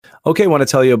Okay, I want to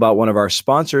tell you about one of our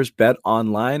sponsors, Bet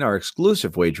Online, our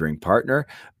exclusive wagering partner.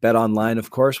 Bet Online,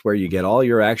 of course, where you get all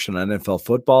your action on NFL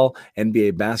football,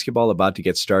 NBA basketball about to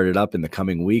get started up in the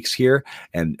coming weeks here.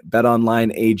 And Bet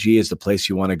Online AG is the place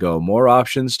you want to go. More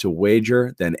options to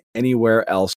wager than anywhere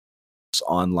else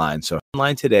online. So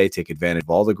online today, take advantage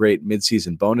of all the great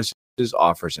midseason bonuses,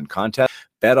 offers, and contests.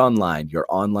 Bet Online, your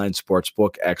online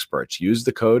sportsbook experts. Use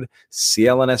the code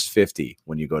CLNS50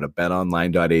 when you go to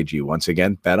betonline.ag. Once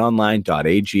again,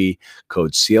 betonline.ag,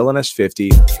 code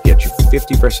CLNS50 to get you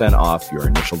 50% off your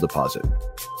initial deposit.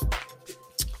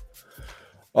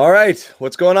 All right,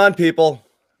 what's going on, people?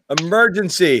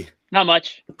 Emergency. Not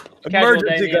much.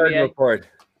 Emergency Garden report.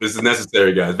 This is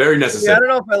necessary, guys. Very necessary. Yeah, I don't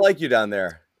know if I like you down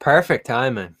there. Perfect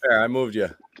timing. There, I moved you.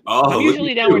 Oh, I'm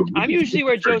usually down where I'm usually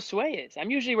where Joe Sway is.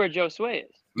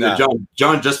 No,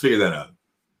 John just figured that out.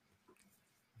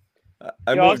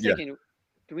 I was thinking,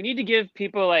 do we need to give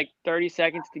people like 30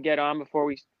 seconds to get on before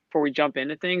we jump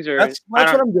into things? Or that's what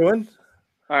I'm doing.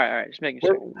 All right, just making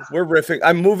sure. We're riffing.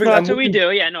 I'm moving. No, that's what we do.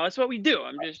 Yeah, no, that's what we do.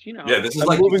 I'm just, Yeah, this is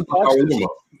like moving boxes.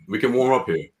 We can warm up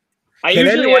here. Can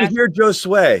anyone hear Joe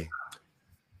Sway?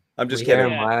 I'm just kidding.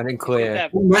 Loud and clear.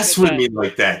 Don't mess with me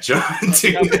like that, John.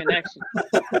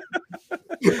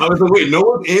 I was like, wait, no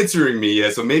one's answering me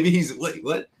yet, so maybe he's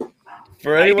what?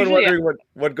 For anyone wondering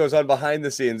what goes on behind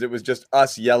the scenes, it was just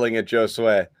us yelling at Joe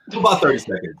Sway. About 30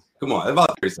 seconds. Come on,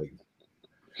 about 30 seconds.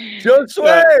 Joe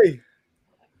Sway!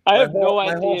 I have no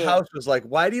idea. My whole house was like,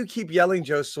 why do you keep yelling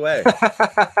Joe Sway?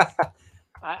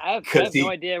 I have no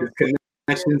idea.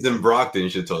 Connections in Brockton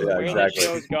should tell where the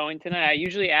show's going tonight. I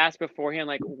usually ask beforehand,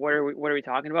 like, what are we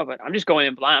talking about? But I'm just going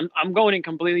in blind. I'm going in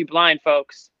completely blind,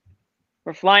 folks.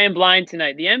 We're flying blind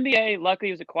tonight. The NBA, luckily,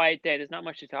 it was a quiet day. There's not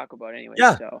much to talk about anyway.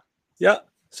 Yeah. So. Yeah.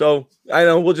 So I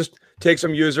know we'll just take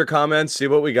some user comments, see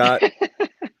what we got.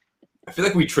 I feel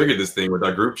like we triggered this thing with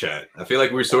our group chat. I feel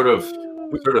like we sort of.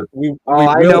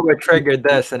 I know what triggered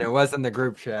this, and it wasn't the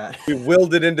group chat. We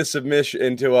willed it into submission,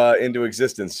 into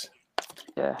existence.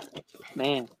 Yeah,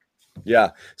 man. Yeah.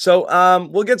 So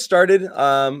we'll get started.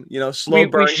 Slow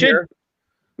burn here.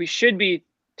 We should be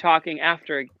talking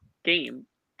after a game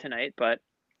tonight, but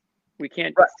we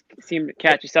can't seem to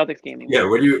catch a Celtics game anymore. Yeah,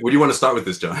 where do you want to start with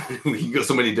this, John? We can go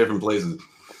so many different places.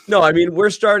 No, I mean, we're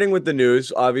starting with the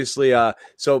news, obviously.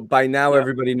 So by now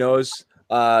everybody knows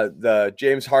the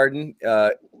James Harden,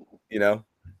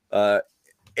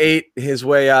 ate his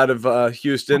way out of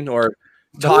Houston, or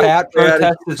the pat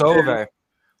protest is over,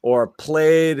 or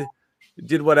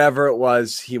did whatever it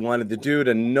was he wanted to do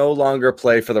to no longer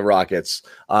play for the Rockets.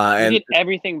 And did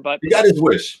everything but he got his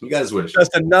wish.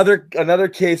 Just another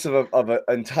case of an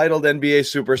entitled NBA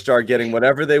superstar getting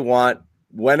whatever they want,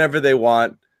 whenever they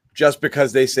want, just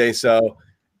because they say so.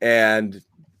 And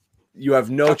you have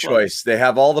no choice. They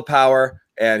have all the power,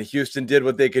 and Houston did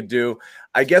what they could do.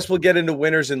 I guess we'll get into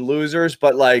winners and losers,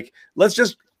 but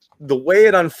the way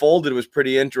it unfolded was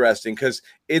pretty interesting because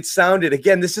it sounded,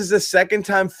 again, this is the second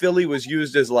time Philly was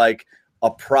used as like a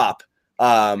prop.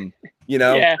 Philly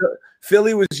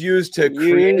was used to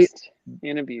create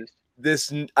and abused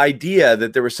this idea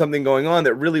that there was something going on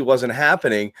that really wasn't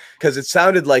happening, because it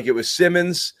sounded like it was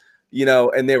Simmons,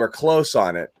 and they were close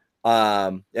on it.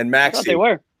 And Maxey. I thought they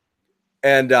were.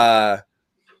 And,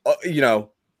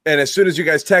 and as soon as you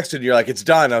guys texted, you're like, it's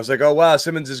done. I was like, oh, wow,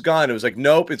 Simmons is gone. It was like,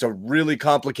 nope, it's a really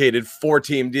complicated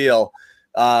 4-team deal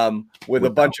with a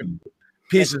bunch of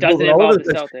pieces moving all over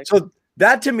the place. So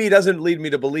that to me doesn't lead me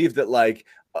to believe that,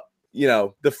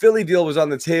 the Philly deal was on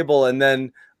the table, and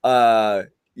then,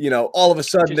 all of a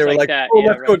sudden they were like,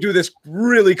 let's go do this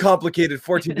really complicated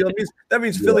 4-team deal. That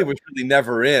means Philly was really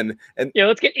never in. And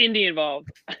let's get Indy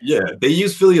involved. Yeah, they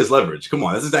used Philly as leverage. Come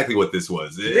on, that's exactly what this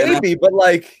was. Maybe, but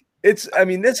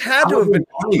this had to have been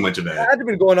much of that. It had to have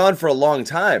been going on for a long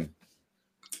time.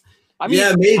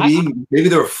 Maybe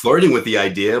they were flirting with the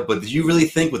idea, but did you really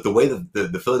think, with the way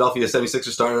the Philadelphia 76ers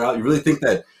started out, you really think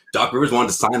that Doc Rivers wanted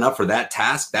to sign up for that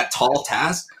task, that tall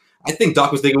task? I think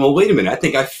Doc was thinking, well, wait a minute, I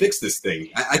think I fixed this thing.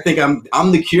 I think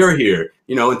I'm the cure here.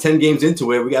 And 10 games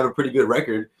into it, we got a pretty good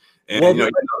record. And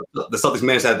the Celtics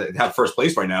managed to have first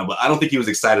place right now, but I don't think he was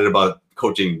excited about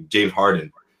coaching James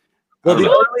Harden. Well,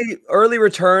 the early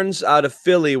returns out of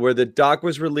Philly were that Doc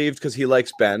was relieved because he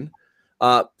likes Ben.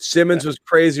 Simmons was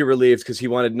crazy relieved because he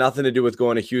wanted nothing to do with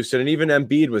going to Houston, and even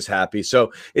Embiid was happy.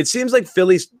 So it seems like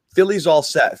Philly's all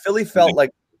set. Philly felt like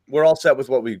we're all set with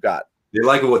what we've got. They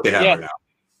like what they have right now.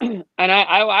 And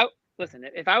I listen.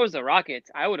 If I was the Rockets,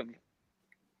 I would have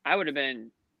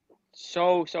been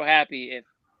so happy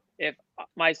if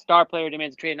my star player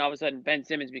demands a trade, and all of a sudden Ben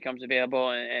Simmons becomes available,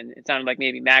 and it sounded like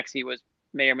maybe Maxey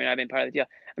may or may not have been part of the deal.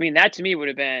 I mean, that to me would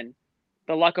have been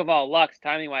the luck of all lucks,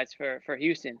 timing wise, for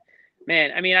Houston.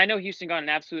 Man, I mean, I know Houston got an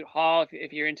absolute haul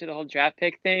if you're into the whole draft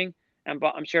pick thing.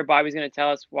 I'm sure Bobby's going to tell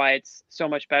us why it's so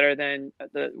much better than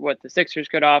what the Sixers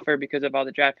could offer because of all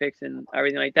the draft picks and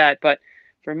everything like that. But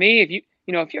for me,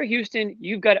 if you're Houston,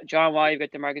 you've got John Wall, you've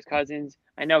got DeMarcus Cousins.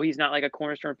 I know he's not like a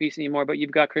cornerstone piece anymore, but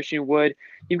you've got Christian Wood.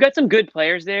 You've got some good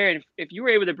players there, and if you were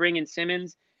able to bring in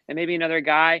Simmons and maybe another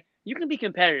guy, you can be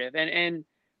competitive. And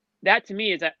that to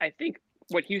me is, I think,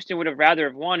 what Houston would have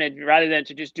wanted rather than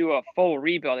to just do a full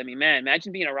rebuild. I mean, man,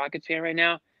 imagine being a Rockets fan right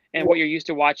now and what you're used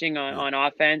to watching on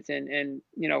offense and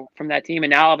from that team,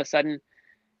 and now all of a sudden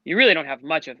you really don't have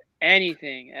much of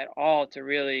anything at all to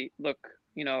really look,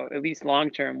 at least long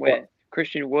term with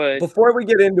Christian Wood. Before we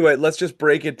get into it, let's just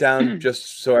break it down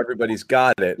just so everybody's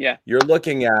got it. Yeah. You're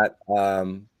looking at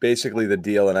basically the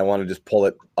deal, and I want to just pull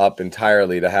it up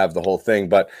entirely to have the whole thing.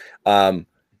 But the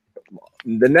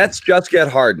Nets just get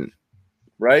Harden,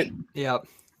 right? Yep.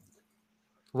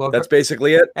 Well, that's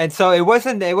basically it. And so it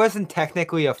wasn't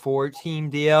technically a 4-team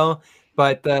deal,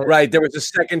 but there was a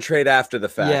second trade after the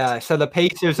fact. Yeah, so the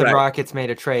Pacers and Rockets made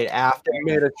a trade after.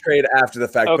 They made a trade after the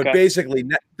fact. Okay. But basically,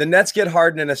 the Nets get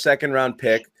Harden in a second-round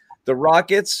pick. The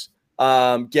Rockets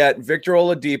get Victor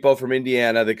Oladipo from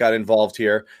Indiana that got involved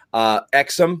here.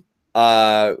 Exum,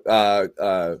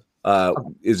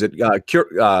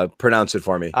 pronounce it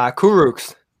for me.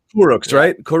 Kurucs. Kurucs,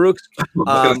 right? Kurucs.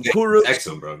 Kurucs.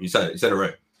 Exum, bro. You said it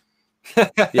right.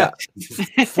 Yeah.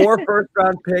 4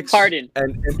 first-round picks. Harden.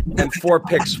 And 4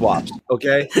 pick swaps.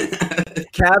 Okay.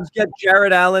 Cavs get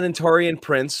Jared Allen and Taurean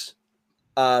Prince.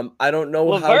 I don't know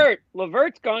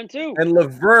LeVert's gone too. And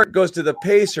LeVert goes to the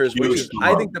Pacers, which is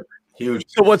I think the huge.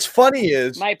 So what's funny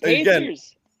is my Pacers. Again,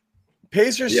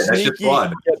 Pacers sneaky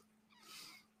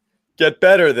get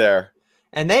better there.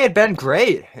 And they had been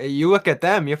great. You look at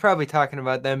them, you're probably talking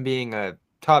about them being a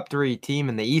top 3 team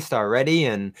in the East already,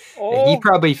 and he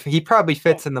probably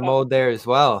fits in the mold there as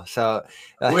well. So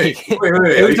wait.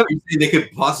 Are you saying they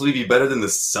could possibly be better than the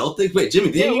Celtics? Wait,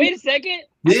 Jimmy, wait a second.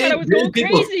 I thought I was going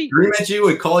crazy. Scream at you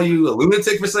and call you a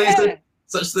lunatic for saying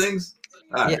such things?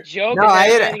 Right. Joke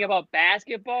anything about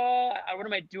basketball. What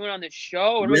am I doing on the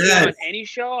show? What am I doing on any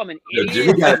show? I'm an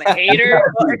idiot. I'm a hater.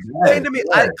 Explain to me.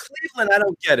 Cleveland, I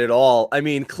don't get it all. I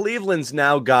mean, Cleveland's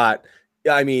now got.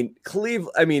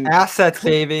 Assets,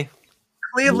 baby.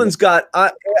 Cleveland's got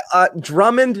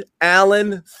Drummond,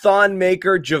 Allen,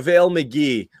 Thonmaker, JaVale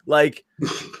McGee. Like,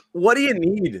 what do you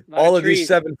need? All of these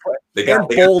 7 players. They got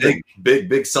big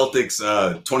Celtics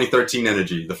 2013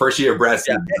 energy. The first year of Brad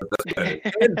Stevens.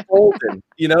 And Bolden.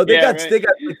 They got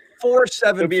like 4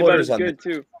 7-footers on good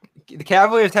too. The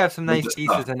Cavaliers have some nice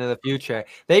pieces into the future.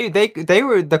 They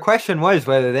were. The question was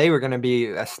whether they were going to be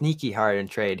a sneaky Harden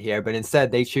trade here, but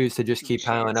instead they choose to just keep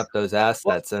piling up those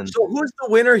assets. So who's the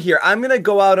winner here? I'm going to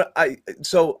go out. I'm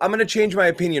going to change my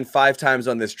opinion 5 times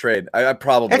on this trade. I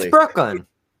probably. It's Brooklyn,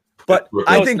 but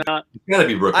I think it's got to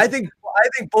be Brooklyn. I think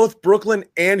both Brooklyn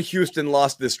and Houston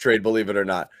lost this trade. Believe it or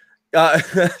not.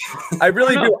 I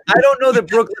really do. I don't know that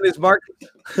Brooklyn is market.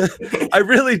 I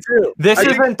really do. This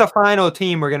isn't the final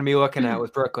team we're going to be looking at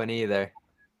with Brooklyn either.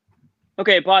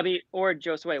 Okay, Bobby or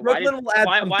Josue. Brooklyn will add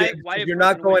some big. You're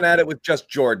not going at it with just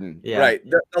Jordan, right?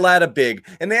 They'll add a big,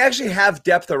 and they actually have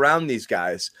depth around these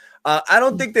guys. I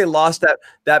don't think they lost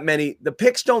that many. The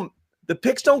picks don't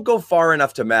go far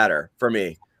enough to matter for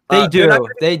me. They do.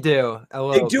 They do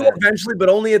eventually, but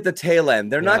only at the tail end.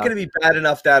 They're not going to be bad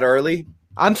enough that early.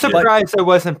 I'm surprised there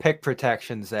wasn't pick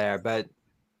protections there, but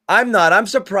I'm not. I'm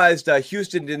surprised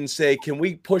Houston didn't say, can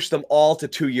we push them all to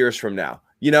 2 years from now?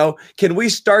 Can we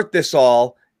start this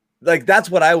all? Like, that's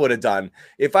what I would have done.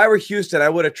 If I were Houston, I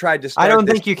would have tried to start. I don't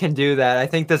think you can do that. I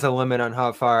think there's a limit on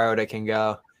how far out it can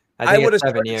go. I would have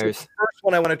 7 years. The first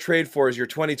one I want to trade for is your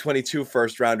 2022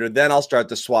 first rounder. Then I'll start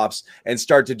the swaps and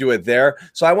start to do it there.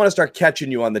 So I want to start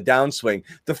catching you on the downswing.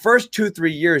 The first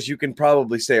 2-3 years you can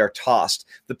probably say are tossed.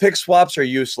 The pick swaps are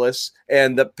useless,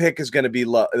 and the pick is going to be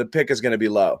low.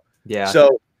 Yeah.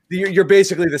 So you're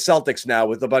basically the Celtics now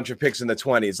with a bunch of picks in the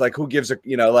 20s. Like, who gives a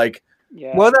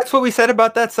Yeah. Well, that's what we said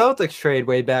about that Celtics trade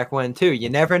way back when, too. You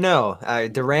never know.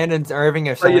 Durant and Irving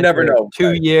are signed for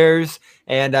 2 years,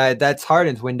 and that's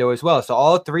Harden's window as well. So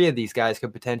all 3 of these guys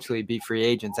could potentially be free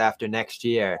agents after next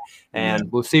year.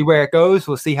 And we'll see where it goes.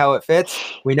 We'll see how it fits.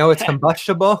 We know it's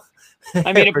combustible.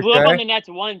 I mean, it blew up on the Nets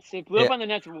once.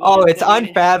 Oh, it's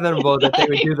unfathomable that they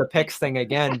would do the picks thing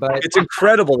again. But it's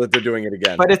incredible that they're doing it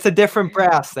again. But it's a different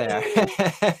brass there.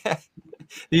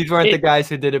 These weren't the guys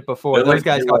who did it before. Those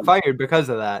guys got fired because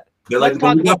of that. They're like,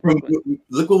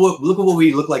 look what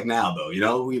we look like now, though.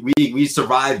 We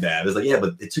survived that. It was like, yeah,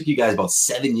 but it took you guys about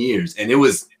 7 years, and it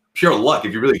was pure luck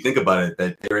if you really think about it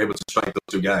that they were able to strike those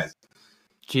two guys.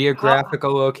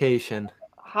 Geographical location.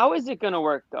 How is it going to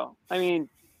work, though? I mean,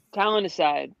 talent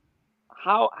aside,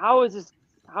 how is this?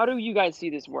 How do you guys see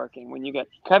this working when you get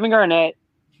Kevin Garnett,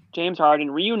 James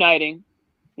Harden reuniting?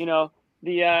 You know,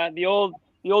 the old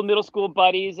middle school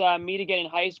buddies meet again in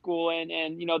high school,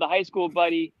 and you know, the high school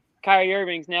buddy Kyrie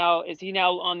Irving's now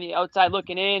on the outside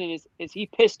looking in, and is he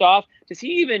pissed off? Does he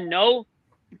even know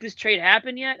this trade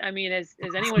happened yet? I mean, has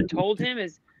anyone told him?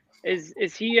 Is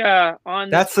he on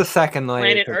That's the second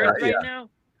planet Earth right now?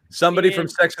 Somebody from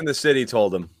Sex and the City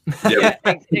told him. Yeah,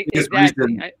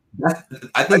 exactly.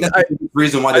 I think that's the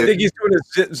reason why. I think he's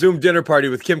doing a Zoom dinner party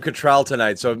with Kim Cattrall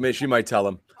tonight, so she might tell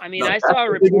him. I mean, I saw a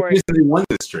report. He won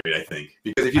this trade, I think,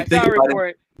 because if you think about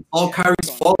it, it's all Kyrie's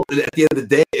fault at the end of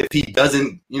the day if he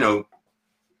doesn't,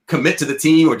 commit to the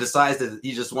team or decides that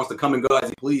he just wants to come and go as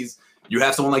he please. You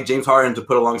have someone like James Harden to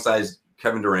put alongside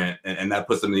Kevin Durant, and that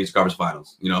puts them in the Eastern Conference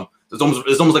Finals. It's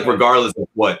almost like regardless of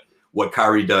what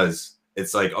Kyrie does,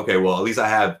 it's like, okay, well, at least I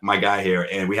have my guy here,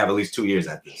 and we have at least 2 years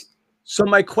at this. So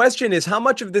my question is, how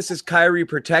much of this is Kyrie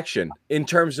protection in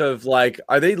terms of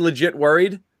are they legit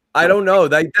worried? I don't know.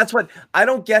 That's what I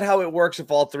don't get how it works if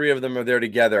all three of them are there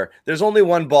together. There's only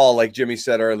one ball, like Jimmy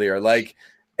said earlier.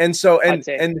 And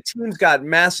the team's got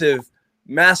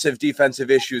massive defensive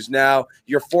issues now.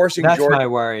 You're forcing That's Jordan. My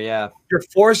worry, yeah. You're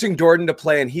forcing Jordan to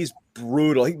play, and he's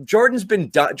brutal. Jordan's been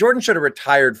done. Jordan should have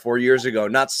retired 4 years ago,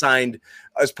 not signed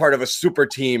as part of a super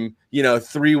team,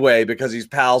 three-way because he's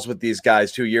pals with these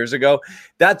guys 2 years ago.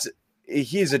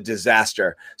 He's a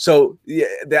disaster. So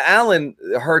the Allen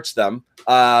hurts them.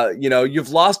 You've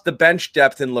lost the bench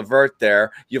depth in LeVert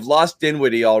there. You've lost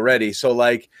Dinwiddie already. So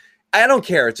I don't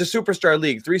care. It's a superstar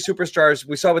league. 3 superstars.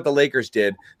 We saw what the Lakers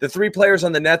did. The 3 players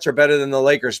on the Nets are better than the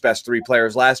Lakers' best 3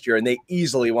 players last year, and they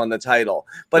easily won the title.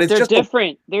 But it's just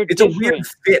different. It's a weird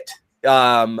fit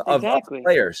of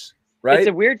players, right?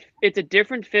 It's a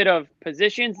different fit of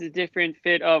positions. It's a different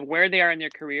fit of where they are in their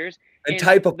careers and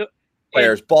type of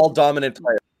players, ball dominant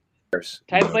players,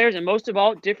 players, and most of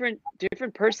all, different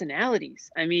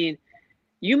personalities. I mean,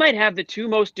 you might have the 2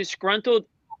 most disgruntled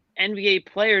NBA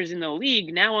players in the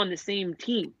league now on the same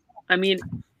team. I mean,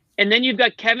 and then you've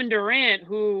got Kevin Durant,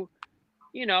 who,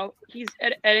 he's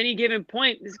at any given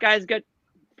point, this guy's got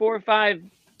 4 or 5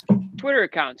 Twitter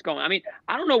accounts going. I mean,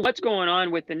 I don't know what's going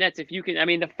on with the Nets. If you can, I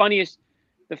mean, one of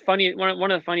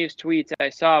the funniest tweets I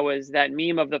saw was that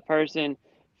meme of the person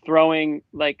throwing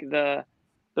the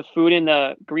food in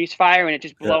the grease fire and it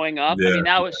just blowing up. I mean,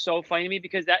 that was so funny to me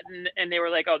because and they were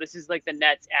like, oh, this is like the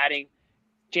Nets adding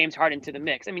James Harden to the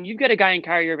mix. I mean, you've got a guy in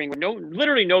Kyrie Irving where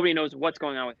literally nobody knows what's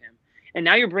going on with him. And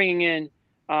now you're bringing in,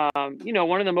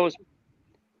 one of the most,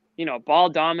 ball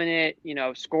dominant,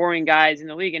 scoring guys in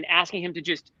the league and asking him to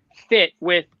just fit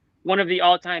with one of the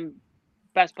all-time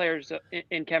best players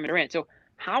in Kevin Durant. So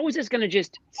how is this going to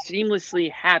just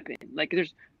seamlessly happen?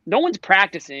 There's no one's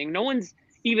practicing. No one's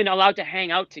even allowed to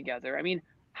hang out together. I mean,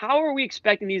 how are we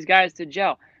expecting these guys to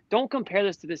gel? Don't compare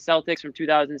this to the Celtics from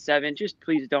 2007. Just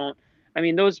please don't. I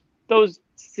mean, those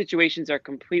situations are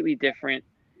completely different,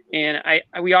 and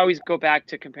we always go back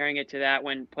to comparing it to that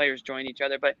when players join each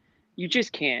other, but you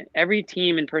just can't. Every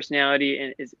team and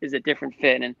personality is a different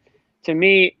fit, and to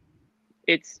me,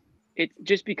 it's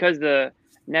just because the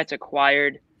Nets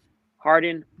acquired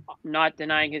Harden, not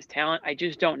denying his talent. I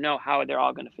just don't know how they're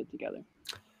all going to fit together.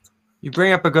 You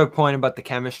bring up a good point about the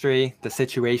chemistry, the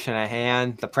situation at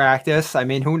hand, the practice. I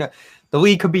mean, who knows? The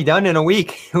league could be done in a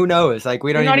week. Who knows?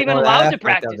 We don't even know allowed to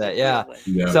practice that. Yeah.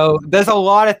 So there's a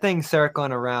lot of things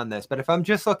circling around this. But if I'm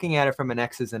just looking at it from an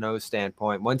X's and O's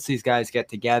standpoint, once these guys get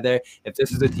together, if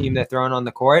this is a team they're throwing on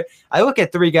the court, I look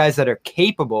at 3 guys that are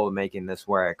capable of making this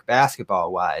work,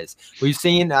 basketball-wise. We've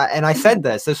seen, and I said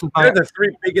this. They're the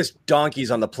 3 biggest donkeys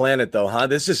on the planet, though, huh?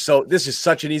 This is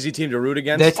such an easy team to root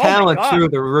against. Their talent through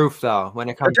the roof, though, when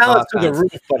it comes to offense. Through the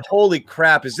roof, but holy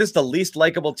crap, is this the least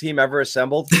likable team ever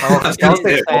assembled?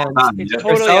 Celtics fans, it's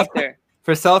totally up there.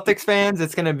 For Celtics fans,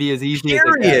 it's going to be as easy as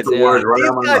it gets. These guys are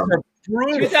brutal.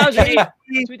 2008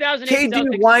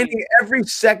 KD whining every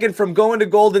second from going to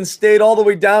Golden State all the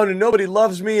way down, and nobody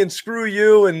loves me, and screw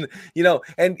you, and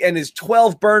and his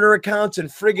 12 burner accounts, and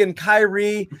friggin'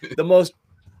 Kyrie, the most.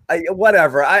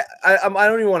 Whatever. I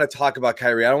don't even want to talk about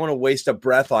Kyrie. I don't want to waste a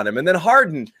breath on him. And then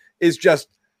Harden is just.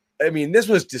 I mean, this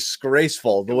was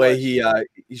disgraceful the way he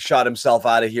shot himself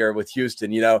out of here with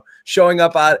Houston, showing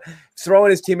up throwing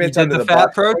his teammates under the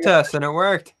bus. Protest, and it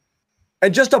worked.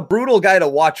 And just a brutal guy to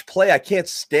watch play. I can't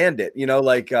stand it.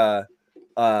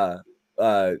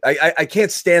 I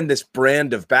can't stand this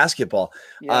brand of basketball.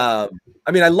 Yeah.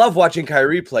 I mean, I love watching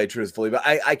Kyrie play, truthfully, but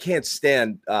I can't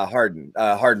stand Harden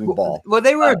ball. Well,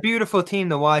 they were a beautiful team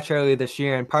to watch early this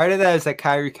year, and part of that is that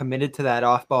Kyrie committed to that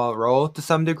off-ball role to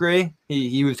some degree.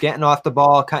 He was getting off the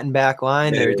ball, cutting back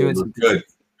line. They were doing some good.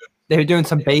 They were doing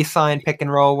some baseline pick and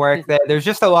roll work there. There's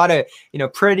just a lot of,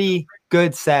 pretty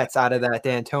good sets out of that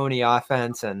D'Antoni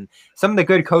offense and some of the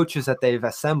good coaches that they've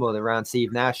assembled around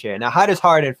Steve Nash here. Now, how does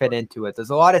Harden fit into it? There's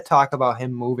a lot of talk about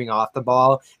him moving off the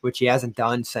ball, which he hasn't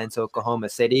done since Oklahoma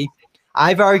City.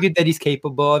 I've argued that he's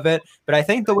capable of it, but I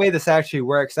think the way this actually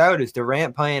works out is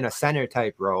Durant playing a center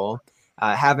type role,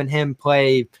 having him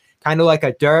play kind of like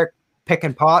a Dirk pick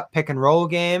and pop, pick and roll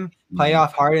game, play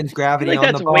off Harden's gravity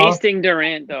on the ball. That's wasting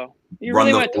Durant, though. You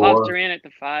really want to toss Durant at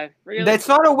the 5? Really? That's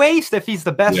not a waste if he's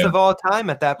the best of all time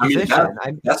at that position.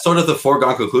 That's sort of the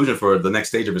foregone conclusion for the next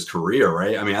stage of his career,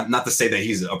 right? I mean, not to say that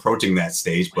he's approaching that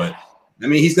stage, but I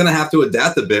mean, he's going to have to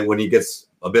adapt a bit when he gets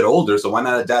a bit older. So why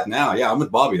not adapt now? Yeah, I'm with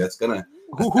Bobby. That's gonna.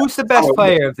 Who's the best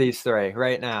player of these three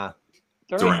right now?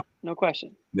 Durant. No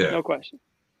question. Yeah. No question.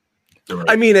 Durant.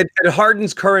 I mean, at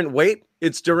Harden's current weight,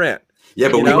 it's Durant. Yeah,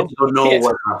 but we don't know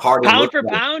what Harden pound for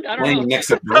pound. I don't know. Next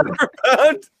to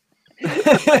Durant.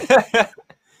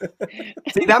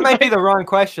 See, that might be the wrong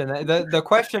question. The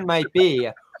question might be,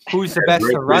 who's the best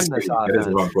to run this offense? That is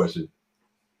the wrong question.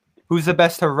 Who's the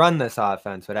best to run this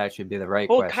offense would actually be the right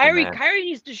question. Well, Kyrie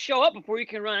needs to show up before you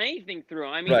can run anything through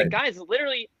him. I mean, the guy's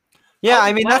literally. Yeah,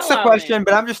 I mean, that's the question,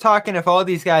 but I'm just talking if all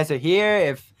these guys are here,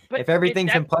 if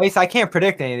everything's in place. I can't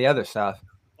predict any of the other stuff.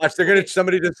 Watch,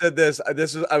 somebody just said this.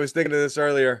 I was thinking of this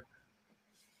earlier.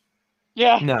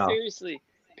 Yeah, no. Seriously.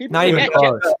 Not even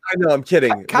close. I know, I'm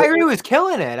kidding. Kyrie was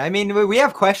killing it. I mean, we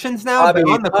have questions now, but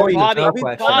on the court, no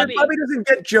question. Bobby doesn't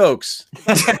get jokes.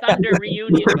 Thunder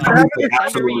reunion.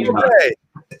 Thunder reunion.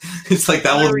 It's like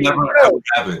that will never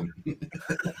happen.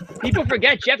 People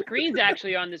forget Jeff Green's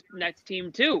actually on this Nets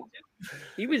team too.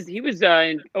 He was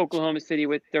in Oklahoma City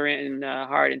with Durant and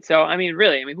Harden. So I mean,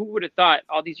 really, who would have thought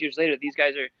all these years later these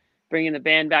guys are bringing the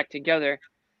band back together?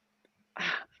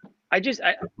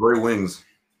 Roy Wings.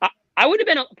 I would have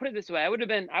been, put it this way, I would have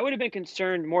been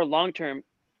concerned more long term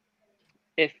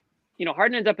if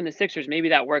Harden ends up in the Sixers. Maybe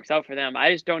that works out for them.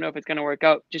 I just don't know if it's going to work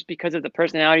out just because of the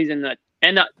personalities and the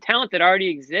talent that already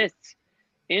exists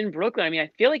in Brooklyn. I mean, I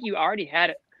feel like you already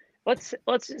had it. Let's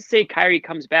say Kyrie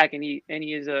comes back and he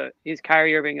is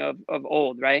Kyrie Irving of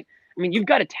old, right? I mean, you've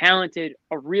got a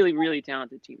really, really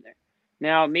talented team there.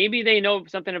 Now, maybe they know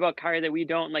something about Kyrie that we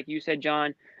don't, like you said,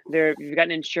 John. You've got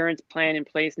an insurance plan in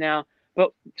place now.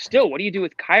 But still, what do you do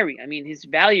with Kyrie? I mean, his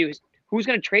value is who's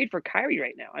going to trade for Kyrie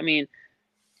right now? I mean,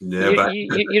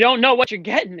 you don't know what you're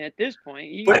getting at this point.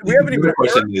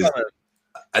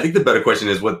 I think the better question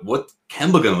is what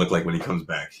Kemba going to look like when he comes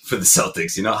back for the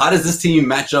Celtics? How does this team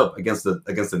match up against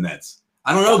the Nets?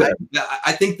 I don't know.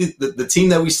 I think the team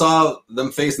that we saw them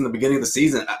face in the beginning of the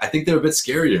season, I think they're a bit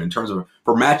scarier in terms of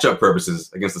for matchup purposes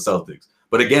against the Celtics.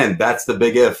 But again, that's the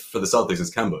big if for the Celtics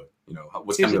is Kemba.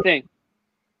 Here's the thing.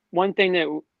 One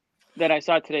thing that I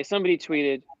saw today, somebody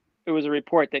tweeted, it was a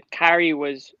report that Kyrie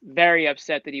was very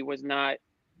upset that he was not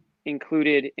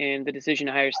included in the decision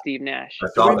to hire Steve Nash.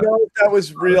 Do we know if that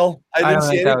was real? I didn't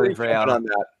see anything on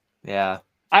that. Yeah.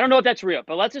 I don't know if that's real,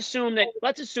 but let's assume the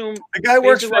guy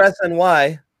works for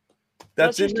SNY.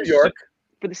 That's in New York.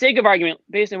 For the sake of argument,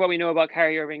 based on what we know about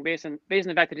Kyrie Irving, based on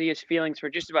the fact that he has feelings for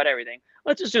just about everything,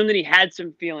 let's assume that he had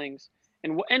some feelings.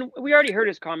 And we already heard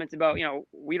his comments about,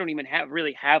 we don't even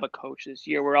really have a coach this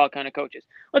year. We're all kind of coaches.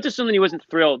 Let's assume that he wasn't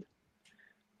thrilled.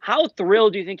 How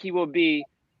thrilled do you think he will be,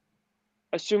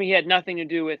 assuming he had nothing to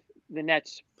do with the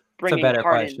Nets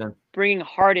bringing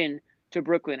Harden to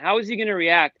Brooklyn? How is he going to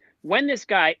react when this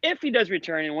guy, if he does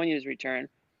return and when he does return,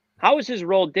 how is his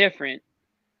role different?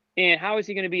 And how is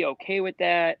he going to be okay with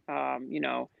that? How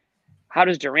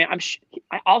does Durant?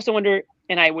 I also wonder,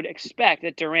 and I would expect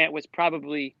that Durant was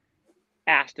probably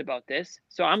asked about this.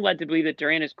 So I'm led to believe that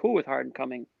Durant is cool with Harden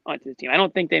coming onto the team. I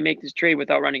don't think they make this trade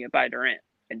without running it by Durant.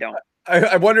 I don't.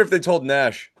 I wonder if they told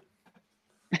Nash.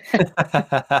 Nash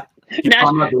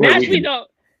we know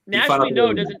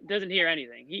doesn't hear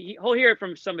anything. He'll hear it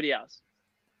from somebody else.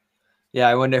 Yeah,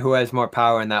 I wonder who has more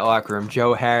power in that locker room,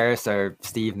 Joe Harris or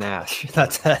Steve Nash.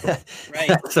 That's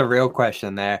a real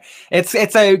question there. It's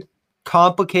a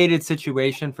complicated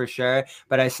situation for sure,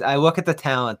 but I look at the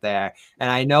talent there,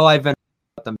 and I know I've been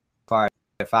them far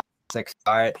 5-6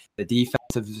 start. The defense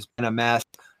has just been a mess,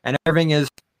 and everything is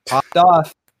popped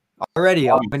off already.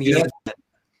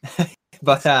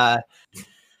 But I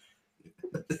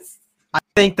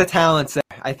think the talent's there.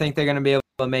 I think they're going to be able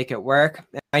to make it work.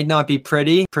 It might not be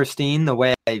pretty, pristine the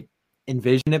way I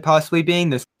envision it possibly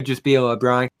being. This could just be a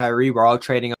LeBron, Kyrie, we're all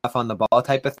trading off on the ball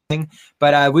type of thing.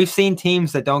 But we've seen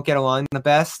teams that don't get along the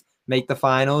best make the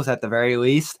finals at the very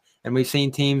least. And we've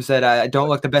seen teams that don't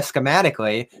look the best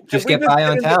schematically just get by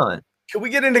on talent. Can we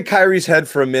get into Kyrie's head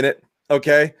for a minute?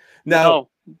 Okay. Now, no,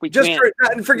 we just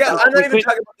can't. forget. I'm not even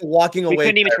talking about the walking away. We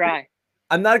couldn't even try.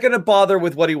 I'm not going to bother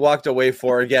with what he walked away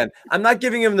for. Again, I'm not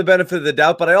giving him the benefit of the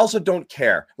doubt, but I also don't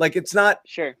care. Like, it's not.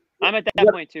 Sure. I'm at that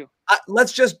point too.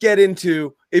 Let's just get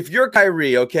into, if you're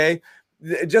Kyrie, okay,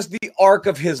 just the arc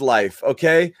of his life,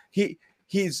 okay? He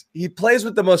plays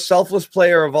with the most selfless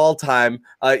player of all time,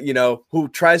 who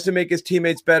tries to make his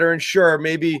teammates better, and sure,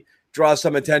 maybe draws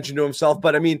some attention to himself.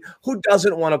 But I mean, who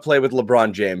doesn't want to play with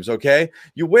LeBron James? Okay,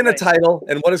 you win a title,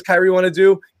 and what does Kyrie want to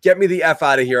do? Get me the F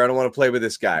out of here. I don't want to play with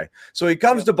this guy. So he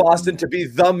comes to Boston to be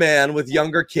the man with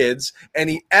younger kids, and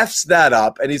he F's that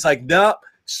up, and he's like, no,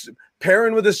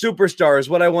 pairing with a superstar is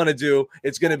what I want to do.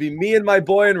 It's going to be me and my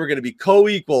boy, and we're going to be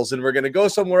co-equals, and we're going to go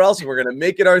somewhere else, and we're going to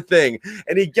make it our thing.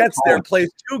 And he gets there, plays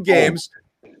 2 games,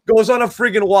 goes on a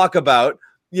friggin' walkabout,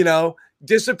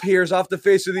 disappears off the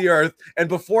face of the earth, and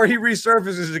before he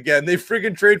resurfaces again, they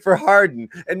friggin' trade for Harden,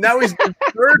 and now he's the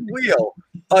third wheel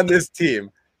on this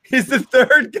team. He's the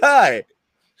third guy,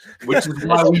 which is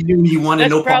why we knew he wanted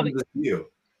no part of this deal.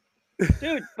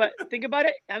 Dude, but think about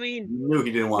it. I mean, we knew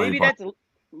he didn't want maybe that's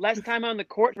less time on the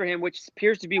court for him, which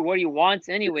appears to be what he wants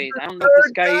anyways. I don't know if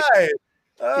this guy.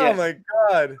 Oh my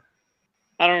God.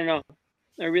 I don't know.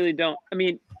 I really don't. I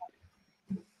mean,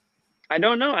 I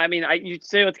don't know. I mean, you'd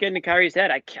say let's get into Kyrie's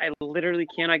head. I literally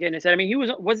cannot get in his head. I mean,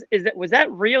 was that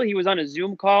real? He was on a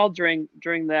Zoom call during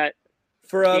that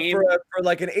for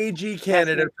like an AG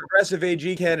candidate, a progressive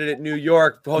AG candidate in New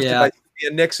York, hosted by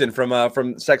Cynthia Nixon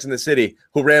from Sex and the City,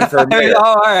 who ran for mayor. Oh,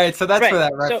 all right. So that's where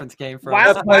that reference came from.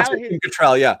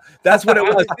 That's what it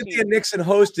was. Cynthia Nixon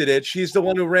hosted it. She's the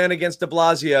one who ran against de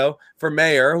Blasio for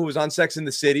mayor, who was on Sex and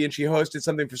the City, and she hosted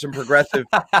something for some progressive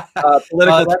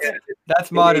political. That's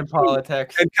modern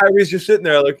politics. And Kyrie's just sitting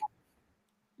there like,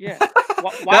 yeah.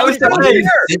 That was the thing.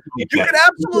 You can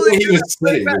absolutely do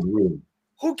that.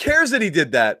 Who cares that he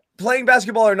did that? Playing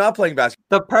basketball or not playing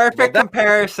basketball? The perfect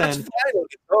comparison. That's fine on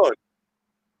its own.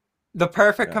 The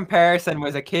perfect comparison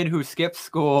was a kid who skips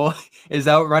school, is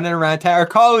out running around town. Or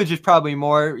college is probably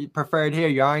more preferred here.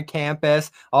 You're on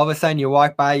campus. All of a sudden, you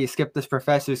walk by, you skip this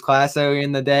professor's class early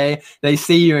in the day. They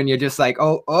see you, and you're just like,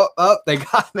 oh, they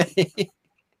got me.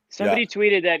 Somebody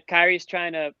tweeted that Kyrie's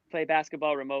trying to play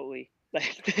basketball remotely.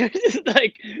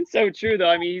 Like, so true, though.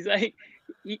 I mean, he's like,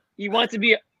 he wants to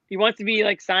be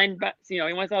like signed by, he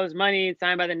wants all his money and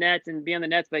signed by the Nets and be on the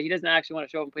Nets, but he doesn't actually want to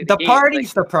show up and play the game. The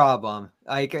party's the problem.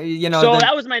 Like, So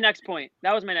that was my next point.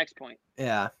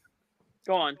 Yeah.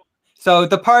 Go on. So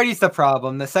the party's the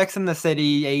problem. The Sex and the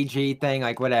City AG thing,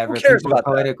 like whatever. Who cares about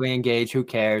politically engaged? Who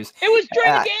cares? It was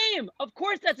during the game. Of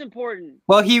course, that's important.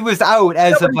 Well, he was out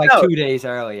as of like 2 days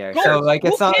earlier. So like,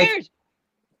 it's not. Who cares?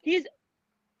 I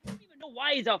don't even know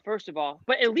why he's out. First of all,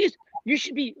 but at least you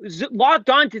should be logged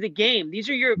on to the game. These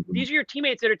are your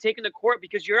teammates that are taking the court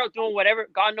because you're out doing whatever,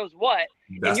 God knows what,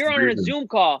 and you're on a Zoom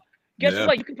call. Guess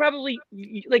what? You could probably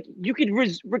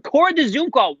record the Zoom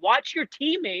call, watch your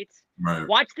teammates,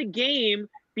 watch the game,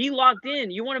 be logged in.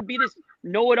 You want to be this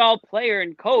know-it-all player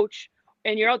and coach,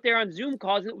 and you're out there on Zoom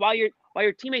calls while your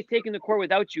teammates taking the court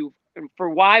without you. And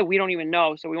for why, we don't even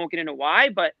know, so we won't get into why.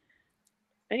 But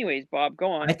anyways, Bob,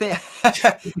 go on. I think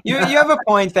you have a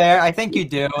point there. I think you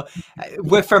do.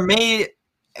 For me,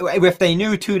 if they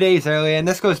knew 2 days earlier, and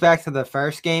this goes back to the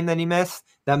first game that he missed,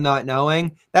 them not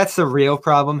knowing, that's the real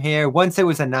problem here. Once it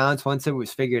was announced, once it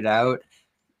was figured out,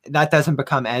 that doesn't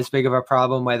become as big of a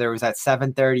problem, whether it was at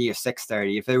 7:30 or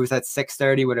 6:30. If it was at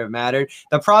 6:30, would have mattered.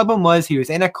 The problem was he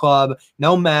was in a club,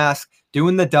 no mask,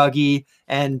 doing the Dougie,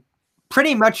 and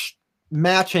pretty much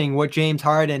matching what James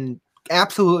Harden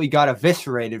absolutely got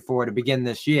eviscerated for to begin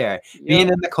this year. Being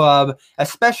in the club,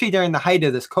 especially during the height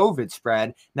of this COVID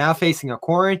spread, now facing a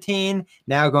quarantine,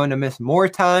 now going to miss more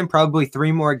time, probably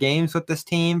 3 more games with this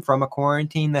team from a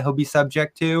quarantine that he'll be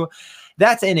subject to.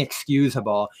 That's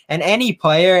inexcusable. And any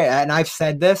player, and I've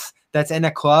said this, that's in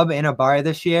a club, in a bar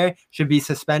this year, should be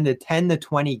suspended 10 to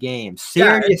 20 games.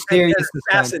 Serious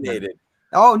suspension.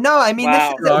 Oh no! I mean,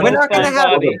 wow. We're not going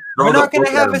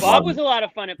to have. Bob was a lot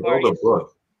of fun at parties.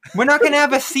 We're not going to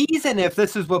have a season if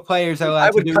this is what players are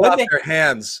allowed to do. I would cut off their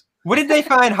hands. What did they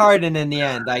find Harden in the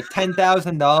end? Like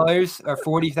 $10,000 or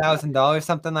 $40,000,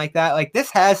 something like that. Like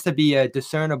this has to be a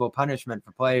discernible punishment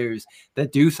for players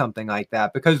that do something like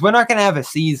that, because we're not going to have a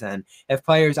season if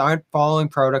players aren't following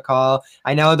protocol.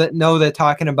 I know they're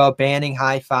talking about banning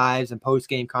high fives and post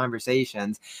game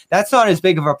conversations. That's not as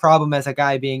big of a problem as a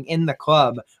guy being in the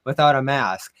club without a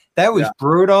mask. That was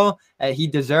brutal. He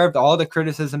deserved all the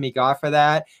criticism he got for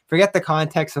that. Forget the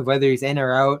context of whether he's in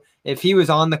or out. If he was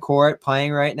on the court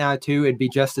playing right now too, it'd be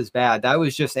just as bad. That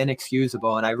was just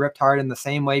inexcusable. And I ripped Harden the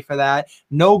same way for that.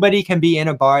 Nobody can be in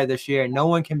a bar this year. No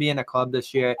one can be in a club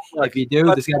this year. If you do,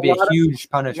 there's going to be a huge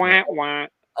punishment.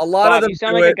 A lot of them you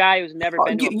sound like a guy who's never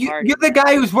been to a party. You're the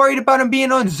guy who's worried about him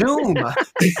being on Zoom.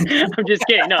 I'm just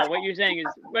kidding. No, what you're saying is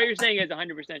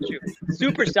 100% true.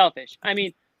 Super selfish. I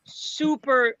mean,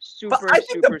 super I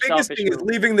think the biggest thing is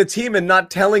leaving the team and not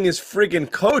telling his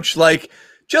friggin' coach. Like,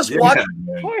 just watch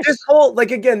this whole, like,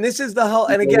 again, this is the whole,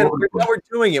 and again, we're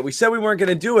doing it. We said we weren't going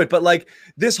to do it, but like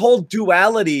this whole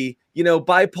duality,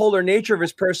 bipolar nature of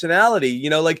his personality,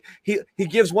 like he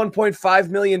gives $1.5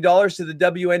 million to the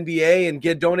WNBA and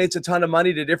donates a ton of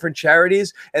money to different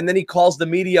charities. And then he calls the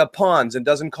media pawns and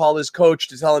doesn't call his coach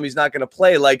to tell him he's not going to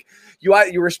play. Like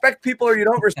you respect people or you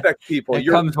don't respect people. It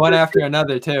comes one after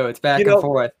another too. It's back and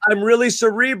forth. I'm really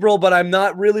cerebral, but I'm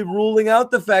not really ruling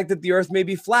out the fact that the earth may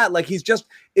be flat. Like he's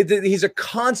a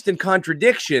constant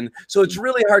contradiction. So it's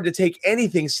really hard to take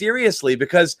anything seriously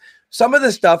because some of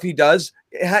the stuff he does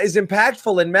is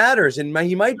impactful and matters, and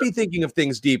he might be thinking of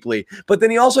things deeply, but then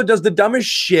he also does the dumbest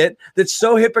shit that's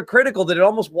so hypocritical that it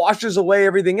almost washes away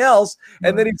everything else.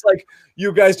 And then he's like,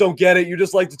 you guys don't get it. You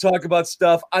just like to talk about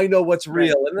stuff. I know what's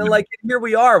real. And then like, here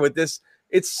we are with this.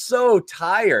 It's so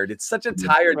tired. It's such a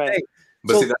tired thing.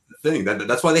 But see, that's the thing.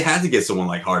 That's why they had to get someone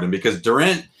like Harden, because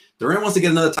Durant wants to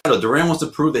get another title. Durant wants to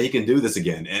prove that he can do this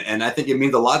again. And I think it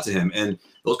means a lot to him. And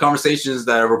those conversations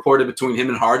that are reported between him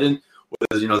and Harden,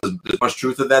 there's much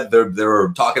truth to that. They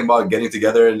were talking about getting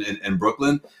together in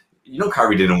Brooklyn.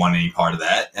 Kyrie didn't want any part of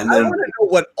that. And then I want to know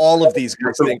what all of these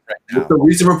guys think right now. The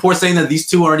recent report saying that these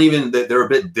two aren't even, that they're a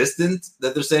bit distant,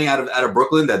 that they're saying out of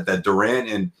Brooklyn, that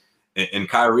Durant and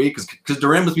Kyrie, because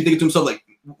Durant must be thinking to himself, like,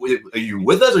 are you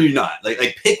with us or you're not?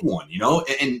 Like pick one,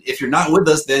 And if you're not with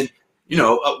us, then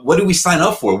what did we sign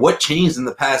up for? What changed in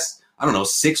the past,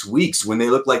 6 weeks when they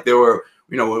looked like they were,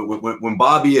 when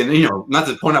Bobby and, not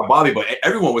to point out Bobby, but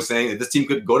everyone was saying that this team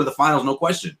could go to the finals, no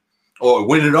question, or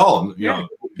win it all,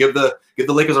 give the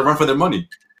Lakers a run for their money.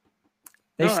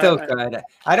 They still could.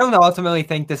 I don't ultimately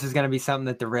think this is going to be something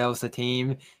that derails the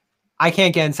team. I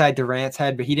can't get inside Durant's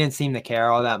head, but he didn't seem to care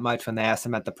all that much when they asked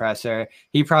him at the presser.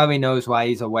 He probably knows why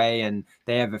he's away, and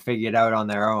they have it figured out on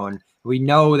their own. We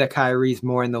know that Kyrie's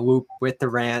more in the loop with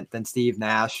Durant than Steve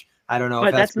Nash. I don't know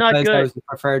if that's not because that was the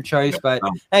preferred choice, but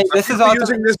hey, this is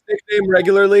using this nickname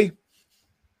regularly.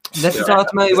 This is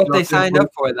ultimately what they signed up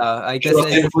for, though. I guess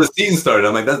before the season started,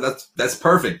 I'm like, that's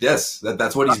perfect. Yes,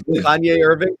 that's what he's doing. Kanye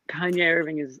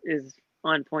Irving is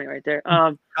on point right there.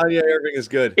 Kanye Irving is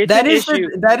good. That is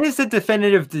the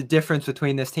definitive difference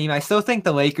between this team. I still think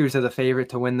the Lakers are the favorite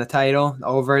to win the title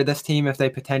over this team if they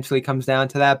potentially comes down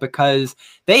to that, because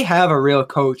they have a real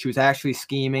coach who's actually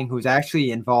scheming, who's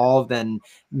actually involved and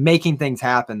making things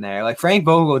happen there. Like Frank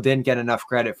Vogel didn't get enough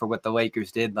credit for what the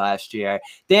Lakers did last year.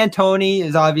 D'Antoni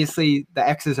is obviously the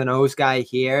X's and O's guy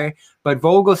here, but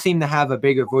Vogel seemed to have a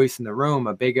bigger voice in the room,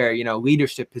 a bigger,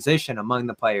 leadership position among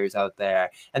the players out there.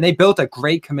 And they built a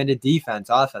great committed defense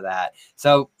off of that.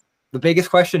 So the biggest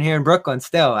question here in Brooklyn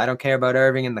still, I don't care about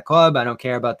Irving in the club. I don't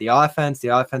care about the offense. The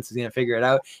offense is going to figure it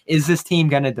out. Is this team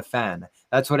going to defend?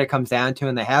 That's what it comes down to,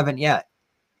 and they haven't yet.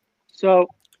 So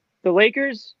the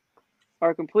Lakers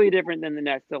are completely different than the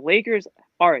Nets. The Lakers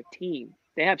are a team.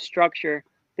 They have structure.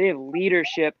 They have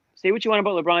leadership. Say what you want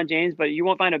about LeBron James, but you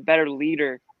won't find a better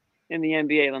leader in the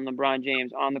NBA than LeBron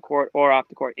James on the court or off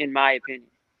the court, in my opinion,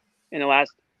 in the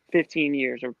last 15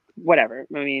 years or whatever.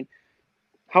 I mean,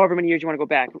 however many years you want to go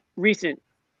back. Recent,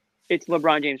 it's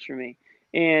LeBron James for me.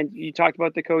 And you talked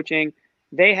about the coaching.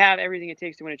 They have everything it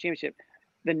takes to win a championship.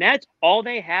 The Nets, all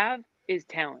they have is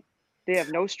talent. They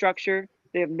have no structure.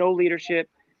 They have no leadership.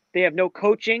 They have no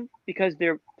coaching because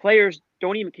their players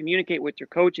don't even communicate with their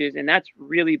coaches. And that's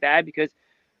really bad because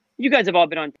you guys have all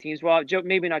been on teams. Well, Joe,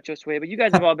 maybe not just Way, but you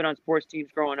guys have all been on sports teams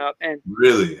growing up. And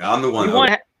really, I'm the one.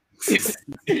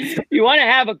 You want to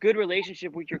have a good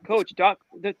relationship with your coach. Doc,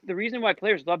 the reason why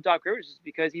players love Doc Rivers is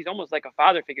because he's almost like a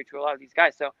father figure to a lot of these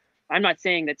guys. So I'm not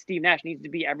saying that Steve Nash needs to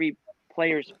be every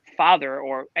player's father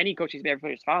or any coach needs to be every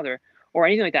player's father or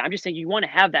anything like that. I'm just saying you want to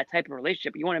have that type of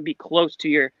relationship. You want to be close to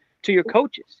your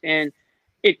coaches. And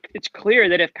it's clear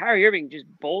that if Kyrie Irving just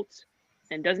bolts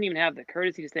and doesn't even have the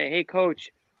courtesy to say, "Hey,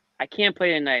 coach, I can't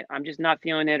play tonight. I'm just not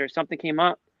feeling it," or something came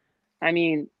up. I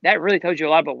mean, that really tells you a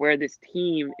lot about where this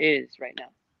team is right now.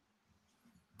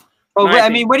 Well, I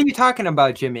mean, what are you talking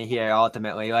about, Jimmy? Here,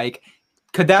 ultimately, like,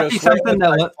 could that be something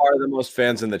that by far the most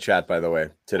fans in the chat, by the way,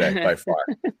 today, by far.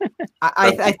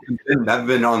 I haven't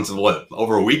been on what,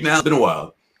 over a week now. It's been a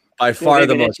while. By far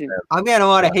the most. I'm getting a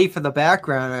lot of hate for the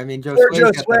background. I mean, Joe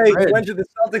Sway went to the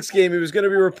Celtics game. He was going to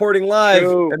be reporting live,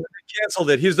 and they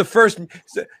canceled it. He was the first.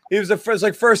 He was the first,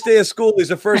 like first day of school. He's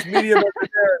the first media member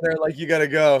there, and they're like, "You got to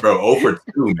go, bro."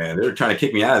 0-for-2, man. They were trying to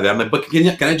kick me out of there. I'm like, "But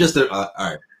can I just?" All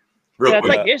right, real quick.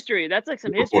 That's like history. That's like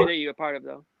some history that you're a part of,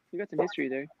 though. You got some history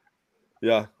there.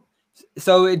 Yeah.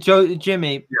 So,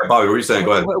 Jimmy. Yeah, Bobby, what are you saying?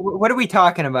 Go ahead. What are we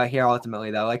talking about here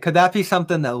ultimately, though? Like, could that be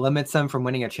something that limits them from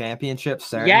winning a championship?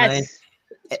 Certainly. Yes,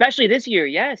 especially this year.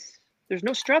 Yes, there's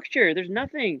no structure. There's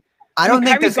nothing. I don't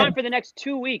think Kyrie's gone for the next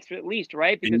 2 weeks at least,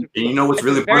 right? Because and you know what's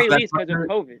really very least because of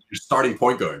COVID. Your starting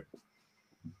point guard.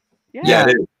 Yeah,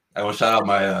 it is. I want to shout out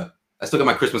my. I still got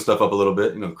my Christmas stuff up a little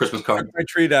bit, Christmas card. My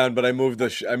tree down, but I moved the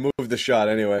shot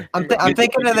anyway. I'm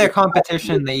thinking of their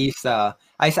competition in the East.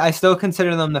 I still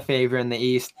consider them the favorite in the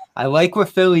East. I like what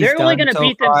Philly's done. They're only going to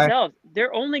beat far. themselves.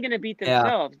 They're only going to beat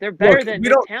themselves. Yeah. They're better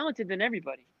they're talented than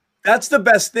everybody. That's the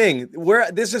best thing.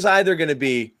 This is either going to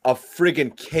be a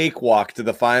friggin' cakewalk to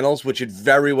the finals, which it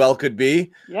very well could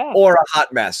be, or a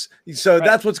hot mess. So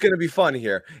that's what's going to be fun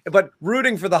here. But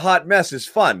rooting for the hot mess is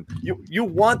fun. You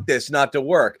want this not to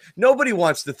work. Nobody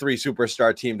wants the 3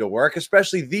 superstar team to work,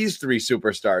 especially these 3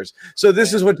 superstars. So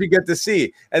this is what you get to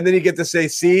see, and then you get to say,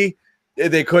 "See,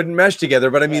 they couldn't mesh together."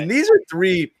 But I mean, these are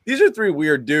three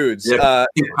weird dudes. Yeah,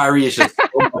 Kyrie is just so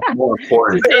much more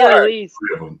important.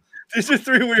 These are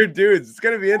 3 weird dudes. It's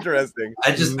going to be interesting.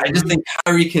 I just think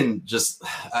Kyrie can just,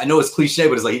 I know it's cliche,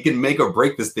 but it's like he can make or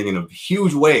break this thing in a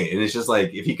huge way. And it's just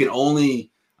like, if he can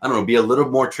only, I don't know, be a little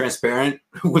more transparent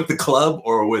with the club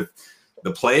or with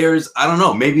the players. I don't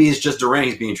know. Maybe it's just Durant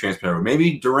he's being transparent.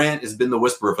 Maybe Durant has been the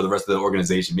whisperer for the rest of the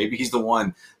organization. Maybe he's the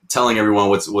one telling everyone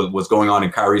what's going on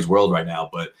in Kyrie's world right now.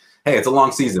 But hey, it's a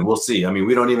long season. We'll see. I mean,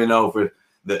 we don't even know if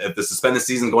the suspended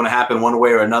season is going to happen one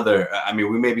way or another. I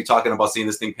mean, we may be talking about seeing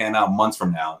this thing pan out months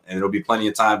from now, and it'll be plenty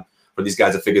of time for these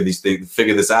guys to figure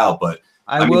this out. But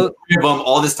I mean, give them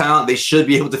all this talent, they should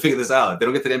be able to figure this out. If they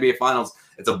don't get to the NBA Finals,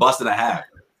 it's a bust and a half,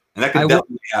 and that could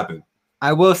definitely happen.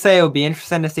 I will say it'll be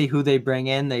interesting to see who they bring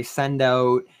in. They send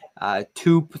out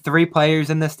 3 players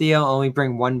in this deal, only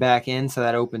bring 1 back in, so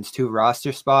that opens 2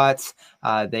 roster spots.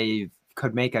 They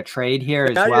could make a trade here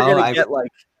as well. You're gonna get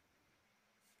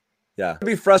it'd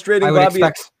be frustrating, Bobby.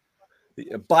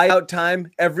 Buyout time,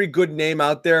 every good name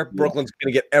out there, Brooklyn's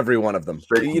going to get every one of them.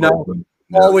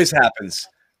 Always happens,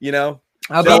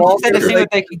 I'll be interested to see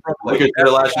what they can like,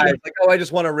 I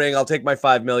just want a ring. I'll take my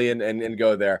 $5 million and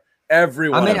go there. Every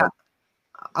one of them.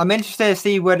 I'm interested to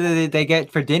see what they get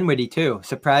for Dinwiddie, too.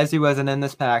 Surprised he wasn't in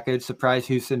this package. Surprised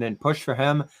Houston didn't push for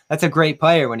him. That's a great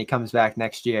player when he comes back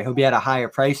next year. He'll be at a higher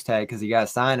price tag because you got to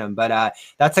sign him. But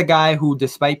that's a guy who,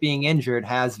 despite being injured,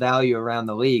 has value around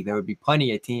the league. There would be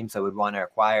plenty of teams that would want to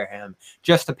acquire him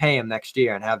just to pay him next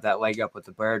year and have that leg up with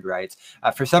the bird rights.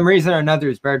 For some reason or another,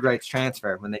 his bird rights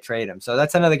transfer when they trade him. So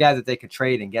that's another guy that they could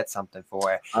trade and get something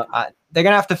for. They're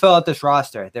going to have to fill out this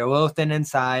roster. They're a little thin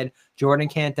inside. Jordan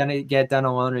can't get done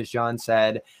alone, as John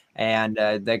said. And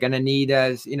they're going to need,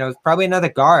 probably another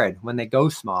guard when they go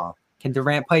small. Can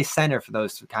Durant play center for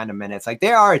those kind of minutes? Like,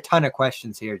 there are a ton of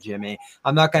questions here, Jimmy.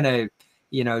 I'm not going to,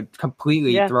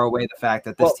 completely throw away the fact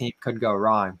that this team could go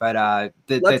wrong. But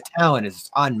the talent is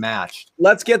unmatched.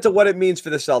 Let's get to what it means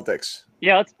for the Celtics.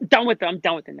 Yeah, I'm done with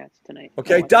the Nets tonight.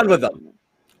 Okay, done with them.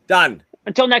 Done.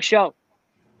 Until next show.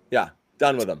 Yeah.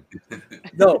 Done with them.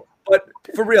 No, but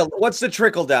for real, what's the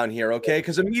trickle down here, okay?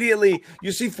 Because immediately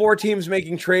you see 4 teams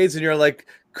making trades and you're like,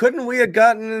 couldn't we have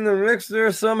gotten in the mix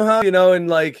there somehow?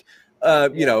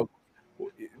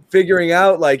 Figuring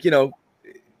out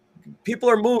people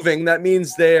are moving. That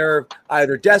means they're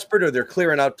either desperate or they're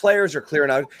clearing out players or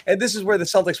clearing out. And this is where the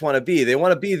Celtics want to be. They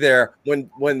want to be there when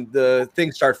the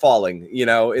things start falling,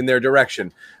 in their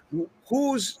direction.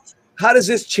 How does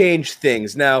this change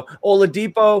things? Now,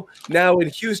 Oladipo, now in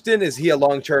Houston, is he a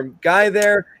long-term guy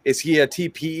there? Is he a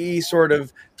TPE sort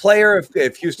of player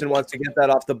if Houston wants to get that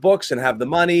off the books and have the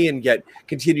money and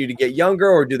continue to get younger?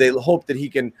 Or do they hope that he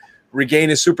can regain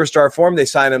his superstar form? They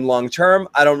sign him long-term.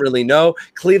 I don't really know.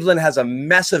 Cleveland has a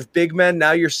mess of big men.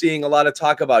 Now you're seeing a lot of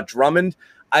talk about Drummond.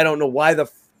 I don't know why the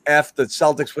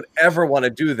Celtics would ever want to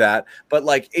do that, but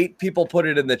 8 people put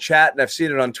it in the chat, and I've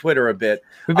seen it on Twitter a bit.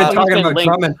 We've been talking about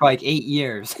Drummond for 8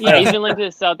 years. Yeah, he's been linked to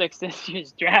the Celtics since he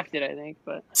was drafted, I think.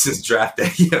 But since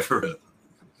drafted, yeah, for real.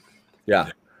 Yeah.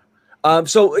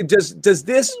 So does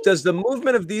the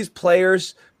movement of these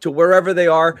players to wherever they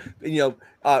are,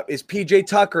 is PJ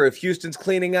Tucker, if Houston's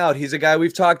cleaning out, he's a guy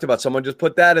we've talked about. Someone just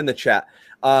put that in the chat.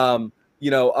 Does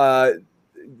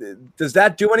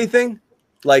that do anything?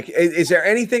 Like, is there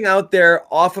anything out there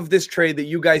off of this trade that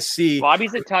you guys see?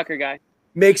 Bobby's a Tucker guy.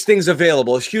 Makes things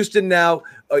available. Is Houston now?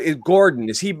 Is Gordon?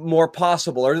 Is he more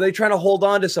possible? Or are they trying to hold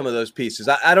on to some of those pieces?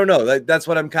 I don't know. That's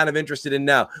what I'm kind of interested in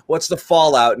now. What's the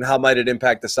fallout and how might it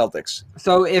impact the Celtics?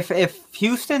 So if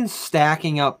Houston's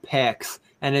stacking up picks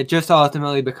and it just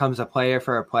ultimately becomes a player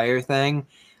for a player thing,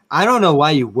 I don't know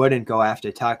why you wouldn't go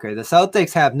after Tucker. The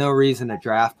Celtics have no reason to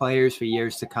draft players for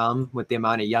years to come with the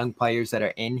amount of young players that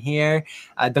are in here.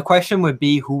 The question would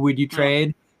be, who would you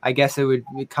trade? I guess it would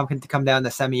come down to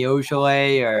Semi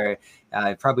Ojeleye or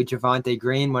probably Javonte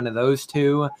Green, one of those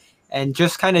two, and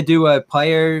just kind of do a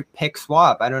player pick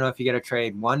swap. I don't know if you get to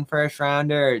trade 1 first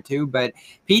rounder or 2, but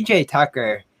PJ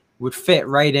Tucker would fit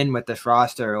right in with this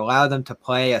roster, allow them to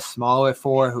play a smaller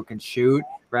 4 who can shoot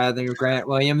rather than Grant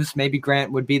Williams. Maybe Grant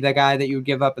would be the guy that you would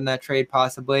give up in that trade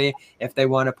possibly if they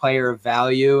want a player of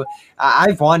value.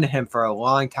 I've wanted him for a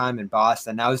long time in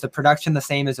Boston. Now, is the production the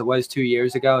same as it was 2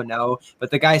 years ago? No,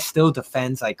 but the guy still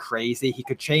defends like crazy. He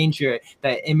could change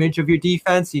the image of your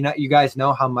defense. You guys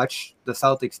know how much the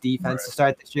Celtics defense to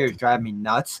start this year is driving me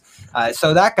nuts.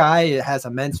 So that guy has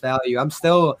immense value. I'm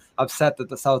still upset that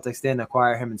the Celtics didn't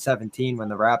acquire him in 2017 when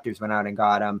the Raptors went out and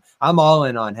got him. I'm all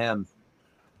in on him.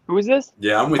 Who is this?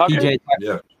 Yeah, I'm with PJ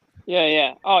you.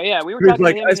 Yeah. Oh, yeah. We were talking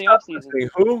to him in the offseason.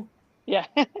 Who? Yeah.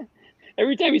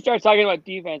 Every time he starts talking about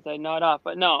defense, I nod off.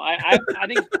 But no, I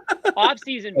think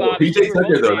offseason, Bob. PJ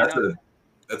Tucker, though, that's a good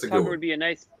Tucker one. would be a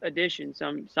nice addition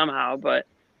somehow. But,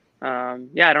 I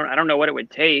don't know what it would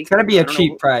take. It's going to be a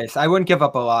cheap price. I wouldn't give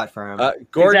up a lot for him.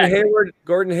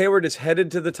 Gordon Hayward is headed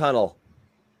to the tunnel.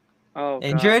 Oh,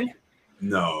 injured? God.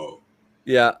 No.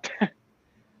 Yeah.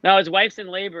 No, his wife's in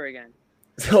labor again.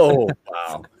 Oh,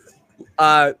 wow.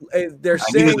 They're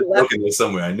saying left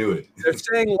somewhere. I knew it. They're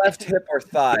saying left hip or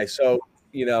thigh. So,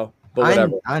 but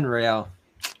whatever. Unreal.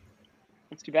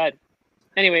 That's too bad.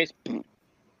 Anyways. Did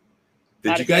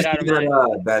you guys see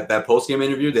that post-game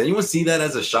interview? Did anyone see that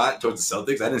as a shot towards the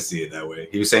Celtics? I didn't see it that way.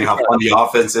 He was saying how fun the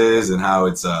offense is and how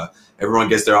it's everyone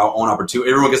gets their own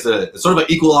opportunity. Everyone gets sort of an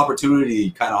equal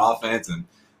opportunity kind of offense. And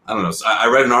I don't know. So I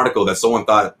read an article that someone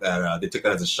thought that they took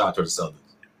that as a shot towards the Celtics.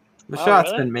 The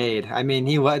shot's been made. I mean,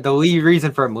 the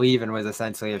reason for him leaving was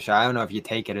essentially a shot. I don't know if you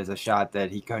take it as a shot that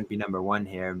he couldn't be number 1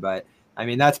 here, but I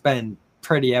mean, that's been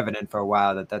pretty evident for a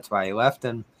while that's why he left,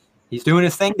 and he's doing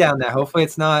his thing down there. Hopefully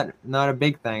it's not a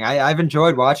big thing. I've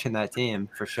enjoyed watching that team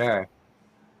for sure.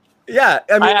 Yeah.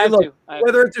 I mean, look,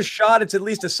 whether it's a shot, it's at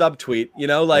least a subtweet,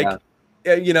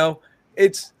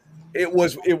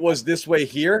 it was this way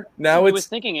here. Now he was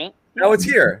thinking it. Now it's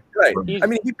here. Right. He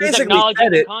basically acknowledging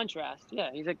said the it. contrast. Yeah,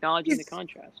 he's acknowledging the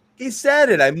contrast. He said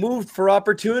it. I moved for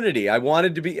opportunity. I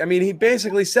wanted to be. He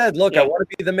basically said, look, I want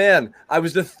to be the man. I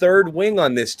was the 3rd wing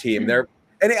on this team. And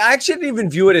I actually didn't even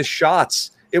view it as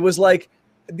shots. It was like,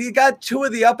 you got two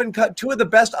of the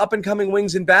best up and coming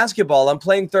wings in basketball. I'm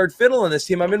playing 3rd fiddle on this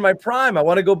team. I'm in my prime. I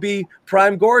want to go be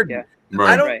prime Gordon. Yeah.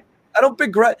 Right. I don't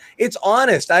begrudge. It's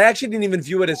honest. I actually didn't even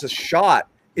view it as a shot.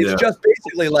 It's just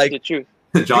basically like the truth.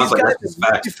 John's like, these guys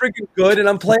are really freaking good, and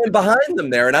I'm playing behind them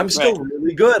there, and I'm still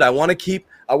really good. I want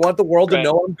the world to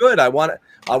know I'm good. I want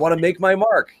to make my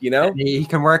mark, He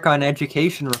can work on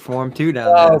education reform too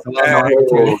down there.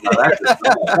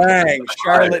 Dang,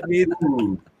 Charlotte needs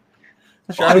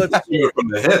Charlotte's from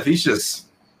the hip. He's just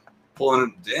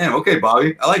pulling. Damn. Okay,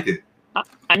 Bobby. I like it.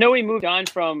 I know we moved on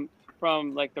from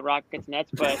like the Rockets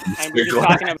Nets, but we were just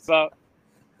talking about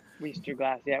Easter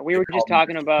glass. Yeah, we were just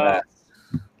talking about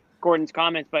Gordon's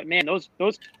comments, but man, those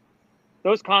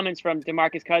comments from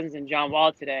DeMarcus Cousins and John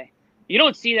Wall today, you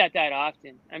don't see that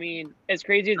often. I mean, as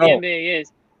crazy as the NBA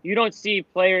is, you don't see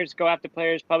players go after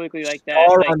players publicly like that.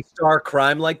 Star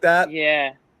crime like that.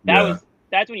 Yeah,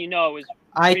 that's when you know it was.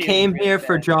 I came here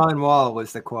for John Wall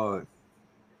was the quote.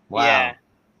 Wow. Yeah,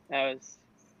 that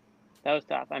was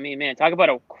tough. I mean, man, talk about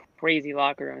a crazy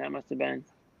locker room that must have been,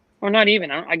 or not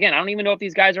even. I don't even know if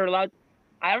these guys are allowed.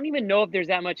 I don't even know if there's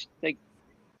that much like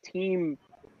team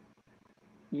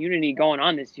unity going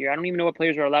on this year. I don't even know what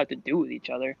players are allowed to do with each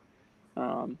other,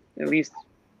 at least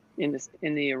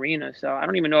in the arena. So I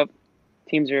don't even know if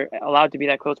teams are allowed to be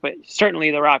that close. But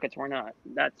certainly the Rockets were not.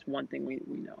 That's one thing we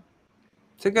know.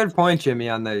 It's a good point, Jimmy,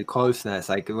 on the closeness.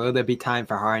 Like, will there be time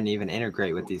for Harden to even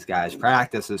integrate with these guys?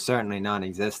 Practice is certainly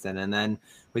non-existent. And then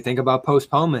we think about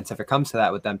postponements if it comes to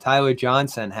that with them. Tyler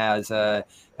Johnson has a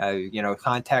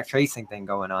contact tracing thing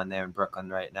going on there in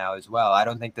Brooklyn right now as well. I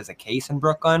don't think there's a case in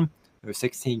Brooklyn, There were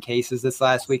 16 cases this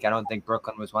last week. I don't think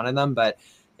Brooklyn was one of them, but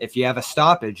if you have a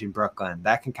stoppage in Brooklyn,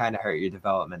 that can kind of hurt your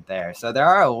development there. So there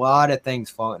are a lot of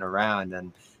things floating around,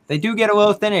 and they do get a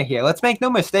little thinner here. Let's make no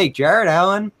mistake, Jared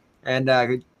Allen and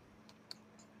the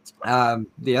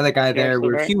other guy there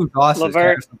were huge losses.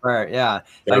 LeVert, yeah,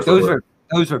 like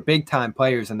those were big time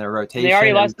players in their rotation. They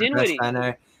already lost Dinwiddie.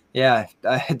 Yeah,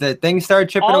 the things started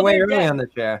chipping away early on the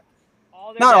chair.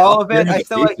 Not dead. All of it. I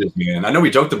still man. I know we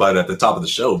joked about it at the top of the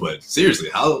show, but seriously,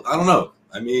 I don't know.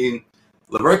 I mean,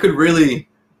 LeVert could really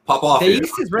pop off. The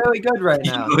East is really good right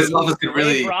now. His offense could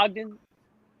really. Brogdon.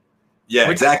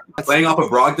 Yeah, exactly. Playing off of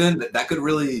Brogdon, that could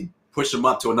really push him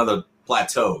up to another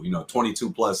plateau.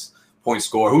 22 plus point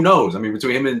score. Who knows? I mean,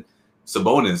 between him and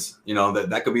Sabonis,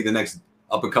 that could be the next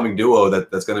up and coming duo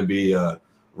that's going to be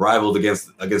rivaled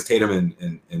against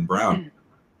Tatum and Brown.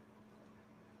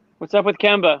 What's up with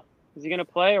Kemba? Is he going to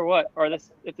play or what? Or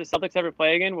if the Celtics ever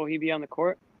play again, will he be on the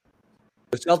court?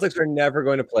 The Celtics are never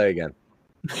going to play again.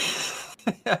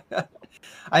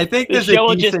 I think there's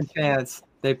a decent chance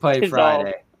they play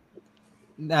Friday.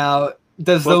 Now,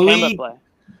 does the league play?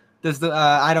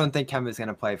 I don't think Kemba's going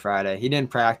to play Friday. He didn't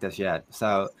practice yet,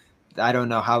 so I don't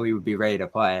know how he would be ready to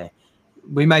play.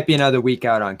 We might be another week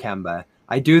out on Kemba.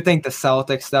 I do think the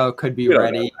Celtics, though, could be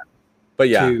ready. But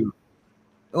yeah.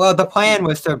 Well, the plan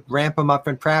was to ramp him up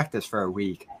in practice for a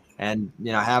week and,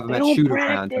 have him at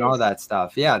shoot-arounds and all that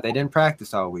stuff. Yeah, they didn't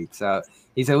practice all week. So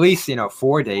he's at least,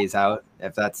 4 days out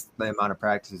if that's the amount of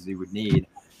practices he would need.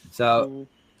 So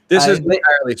this is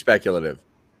entirely speculative.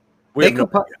 They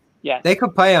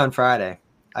could play on Friday.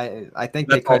 I think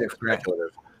they could.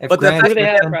 Speculative. But the fact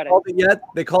they called it yet,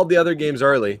 they called the other games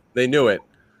early. They knew it.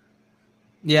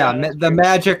 Yeah, the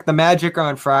Magic are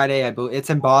on Friday. I believe it's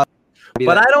in Boston.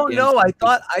 But I don't know. I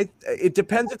thought it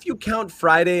depends if you count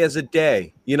Friday as a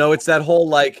day. It's that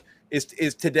whole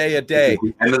is today a day?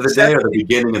 The end of the day or the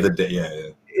beginning of the day? Yeah.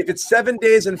 If it's 7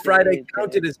 days and Friday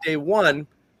counted as day one,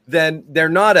 then they're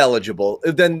not eligible.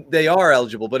 Then they are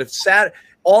eligible. But if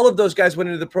all of those guys went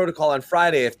into the protocol on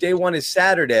Friday, if day one is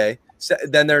Saturday,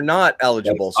 then they're not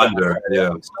eligible. I'm still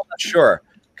not sure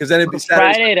because then it'd be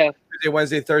Saturday, Tuesday,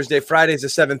 Wednesday, Thursday. Friday's the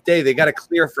seventh day. They got to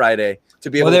clear Friday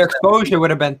to be able. Well, their exposure would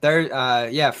have been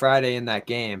Friday in that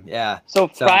game. Yeah. So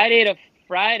Friday to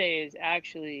Friday is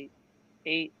actually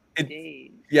 8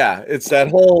 days. Yeah, it's that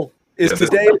whole. Is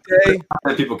today a day?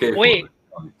 People came. Wait,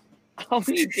 how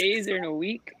many days are in a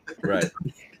week? Right.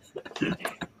 Really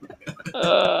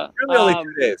only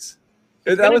 2 days.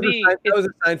 That was a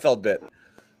Seinfeld bit.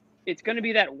 It's going to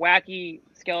be that wacky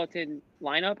skeleton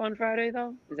lineup on Friday,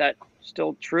 though. Is that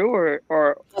still true,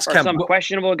 or some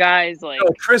questionable guys like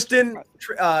Tristan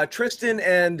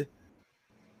and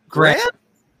Grant?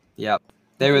 Yep,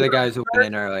 they were the guys who went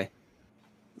in early.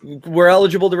 Were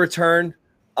eligible to return,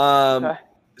 so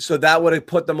that would have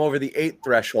put them over the 8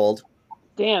 threshold.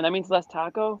 Damn, that means less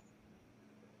Taco.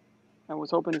 I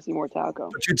was hoping to see more Taco.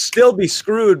 But you'd still be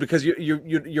screwed because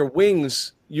your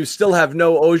wings, you still have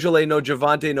no Ojale, no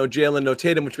Javante, no Jalen, no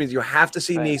Tatum, which means you have to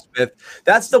see Nesmith.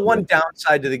 That's the one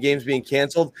downside to the games being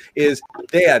canceled is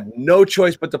they had no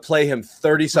choice but to play him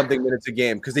 30-something minutes a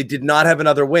game because they did not have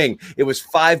another wing. It was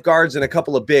 5 guards and a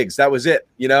couple of bigs. That was it,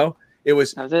 It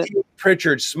was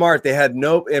Pritchard, Smart. They had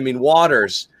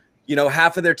Waters.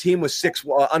 Half of their team was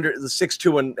under the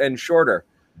 6'2" and shorter.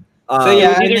 So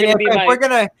yeah,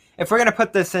 if we're gonna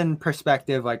put this in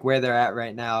perspective, like where they're at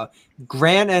right now,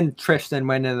 Grant and Tristan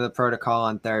went into the protocol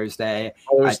on Thursday.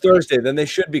 Oh, it was Thursday. Then they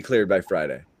should be cleared by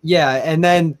Friday. Yeah, and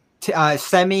then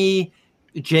Semi,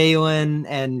 Jalen,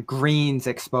 and Green's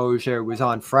exposure was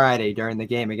on Friday during the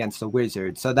game against the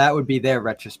Wizards. So that would be their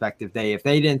retrospective day. If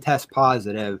they didn't test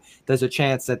positive, there's a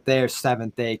chance that their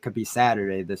 7th day could be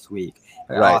Saturday this week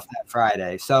off that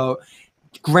Friday. So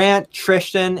Grant,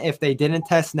 Tristan, if they didn't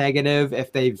test negative,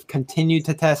 if they've continued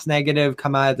to test negative,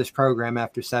 come out of this program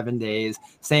after 7 days.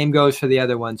 Same goes for the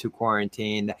other ones who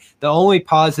quarantined. The only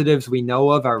positives we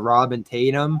know of are Rob and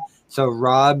Tatum. So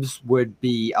Rob's would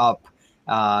be up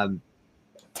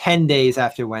 10 days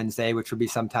after Wednesday, which would be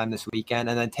sometime this weekend.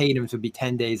 And then Tatum's would be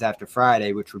 10 days after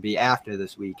Friday, which would be after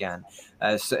this weekend.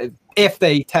 So if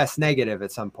they test negative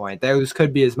at some point, those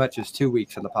could be as much as 2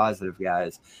 weeks for the positive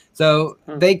guys. So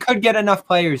they could get enough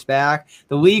players back.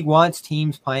 The league wants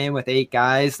teams playing with 8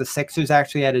 guys. The Sixers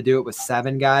actually had to do it with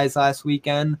 7 guys last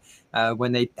weekend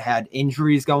when they had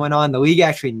injuries going on. The league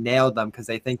actually nailed them because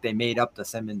they think they made up the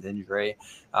Simmons injury.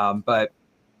 But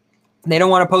they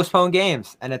don't want to postpone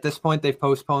games. And at this point, they've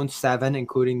postponed 7,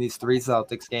 including these 3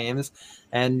 Celtics games.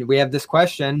 And we have this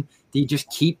question, do you just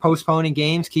keep postponing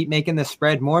games, keep making the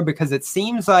spread more? Because it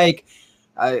seems like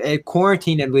a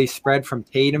quarantine at least spread from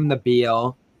Tatum to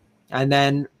Beal. And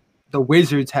then the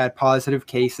Wizards had positive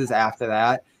cases after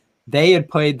that. They had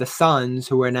played the Suns,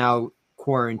 who are now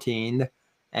quarantined,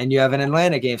 and you have an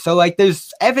Atlanta game. So, like,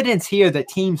 there's evidence here that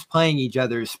teams playing each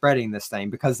other is spreading this thing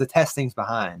because the testing's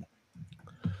behind.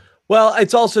 Well,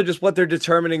 it's also just what they're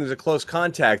determining is a close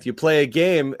contact. You play a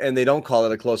game and they don't call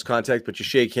it a close contact, but you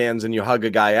shake hands and you hug a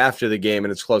guy after the game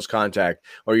and it's close contact,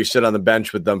 or you sit on the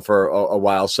bench with them for a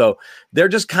while. So they're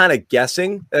just kind of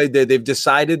guessing. They've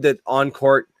decided that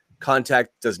on-court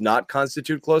contact does not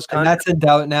constitute close contact. And that's in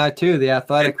doubt now, too. The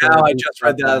Athletic. And now I just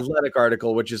read the Athletic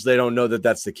article, which is they don't know that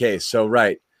that's the case. So,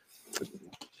 right.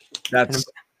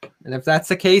 And if that's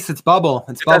the case, it's bubble.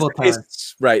 It's bubble time.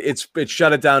 Right. It's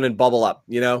shut it down and bubble up,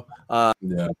 Which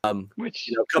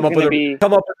come up with regional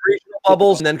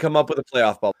bubbles and then come up with a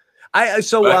playoff bubble.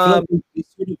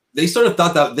 They sort of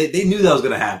thought that they knew that was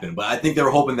going to happen, but I think they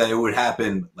were hoping that it would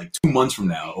happen like 2 months from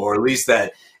now, or at least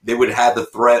that they would have the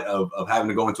threat of having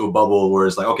to go into a bubble where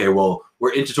it's like, okay, well,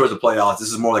 we're inching towards the playoffs.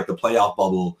 This is more like the playoff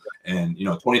bubble, and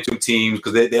 22 teams,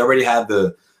 because they already had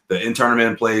the in-tournament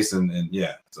in place, and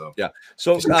so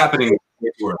it's happening.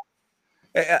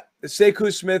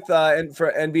 Sekou Smith and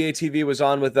for NBA TV was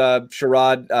on with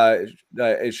Sherrod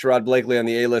Blakely on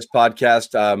the A-List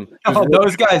podcast.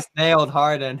 Those guys nailed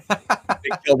Harden.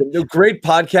 Great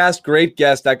podcast, great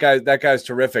guest. That guy's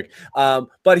terrific.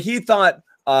 But he thought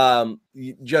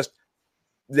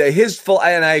his full,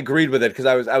 and I agreed with it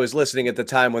because I was listening at the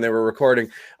time when they were recording.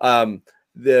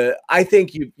 I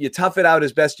think you tough it out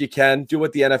as best you can, do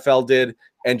what the NFL did,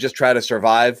 and just try to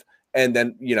survive. And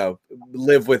then,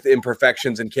 live with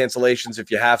imperfections and cancellations if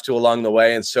you have to along the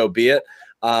way, and so be it.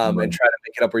 And try to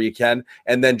make it up where you can,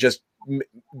 and then just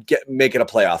make it a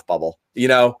playoff bubble, and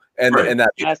that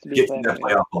has to be that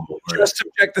playoff bubble. Right. Just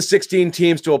subject the 16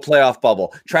 teams to a playoff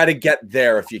bubble. Try to get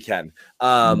there if you can.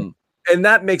 And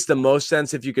that makes the most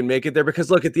sense if you can make it there,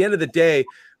 because look, at the end of the day,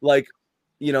 like,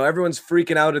 everyone's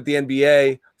freaking out at the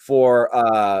NBA for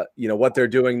what they're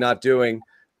doing, not doing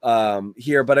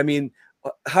here. But I mean,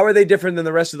 how are they different than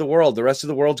the rest of the world? The rest of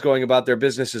the world's going about their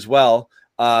business as well,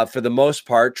 for the most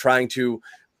part, trying to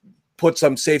put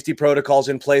some safety protocols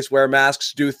in place, wear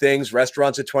masks, do things,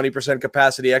 restaurants at 20%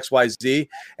 capacity, XYZ,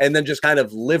 and then just kind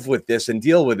of live with this and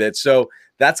deal with it. So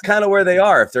that's kind of where they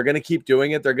are. If they're going to keep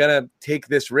doing it, they're going to take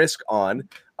this risk on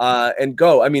and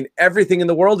go. I mean, everything in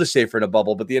the world is safer in a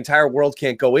bubble, but the entire world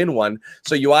can't go in one.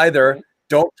 So you either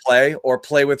don't play or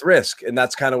play with risk. And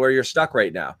that's kind of where you're stuck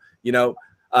right now.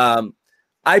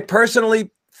 I personally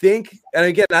think, and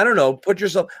again, I don't know,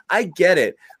 I get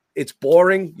it. It's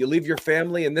boring. You leave your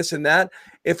family and this and that.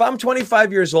 If I'm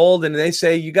 25 years old and they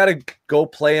say you got to go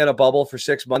play in a bubble for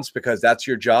 6 months because that's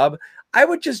your job, I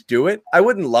would just do it. I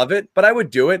wouldn't love it, but I would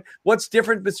do it. What's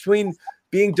different between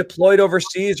being deployed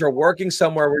overseas or working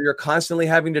somewhere where you're constantly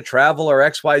having to travel or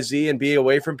XYZ and be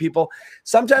away from people?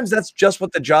 Sometimes that's just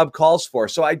what the job calls for.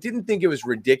 So I didn't think it was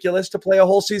ridiculous to play a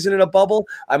whole season in a bubble.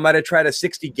 I might have tried a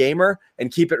 60 gamer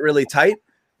and keep it really tight.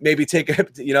 Maybe take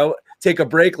a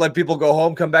break, let people go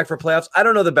home, come back for playoffs. I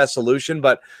don't know the best solution,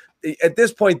 but at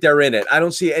this point they're in it. I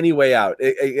don't see any way out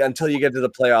until you get to the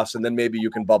playoffs, and then maybe you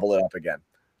can bubble it up again.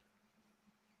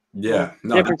 Yeah.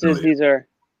 The difference is these are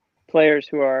players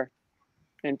who are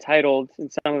entitled,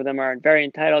 and some of them are very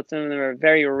entitled. Some of them are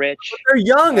very rich. But they're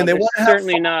young and they want to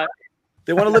certainly not.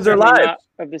 They want to live their lives. Not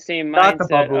of the same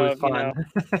mindset of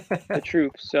the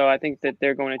troops. So I think that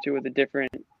they're going into with a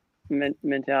different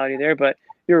mentality there. But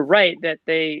you're right that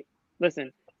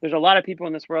there's a lot of people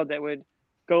in this world that would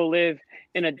go live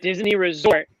in a Disney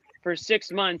resort for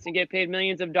 6 months and get paid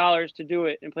millions of dollars to do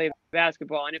it and play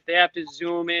basketball. And if they have to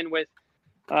Zoom in with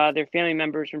their family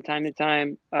members from time to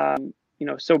time,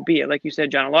 so be it. Like you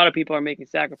said, John, a lot of people are making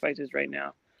sacrifices right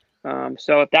now.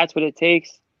 So if that's what it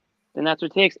takes, then that's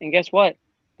what it takes. And guess what?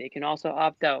 They can also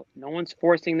opt out. No one's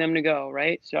forcing them to go,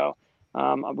 right? So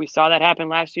we saw that happen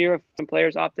last year. Some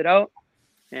players opted out,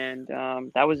 and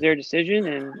that was their decision.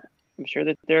 And I'm sure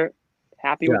that they're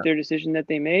happy with their decision that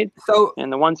they made. So,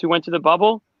 and the ones who went to the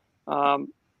bubble, I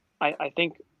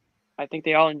think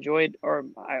they all enjoyed, or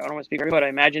I don't want to speak for everybody, but I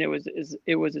imagine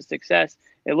it was a success.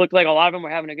 It looked like a lot of them were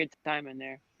having a good time in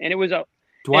there, and it was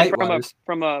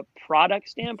from a product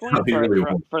standpoint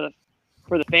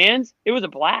for the fans, it was a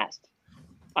blast.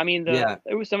 I mean,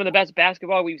 it was some of the best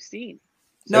basketball we've seen.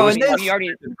 So we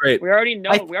already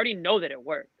know that it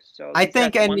works. So I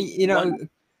think,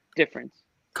 difference.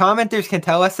 Commenters can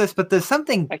tell us this, but there's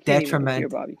something detrimental. Hear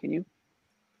Bobby, can you?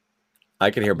 I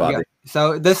can hear Bobby. Yeah.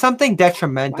 So there's something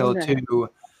detrimental to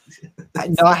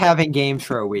not having games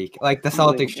for a week like the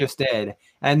Celtics just did.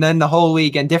 And then the whole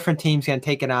league and different teams can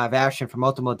take it out of action for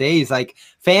multiple days. Like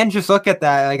fans just look at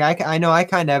that. Like I know I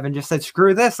kind of have and just said,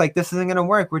 screw this. Like this isn't going to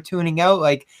work. We're tuning out.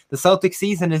 Like the Celtics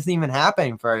season isn't even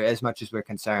happening for as much as we're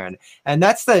concerned. And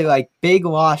that's the like big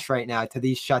loss right now to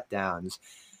these shutdowns.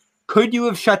 Could you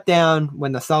have shut down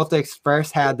when the Celtics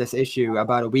first had this issue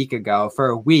about a week ago for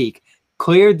a week,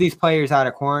 cleared these players out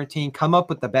of quarantine, come up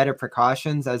with the better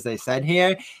precautions, as they said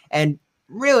here, and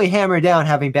really hammer down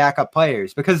having backup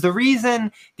players? Because the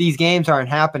reason these games aren't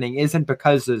happening isn't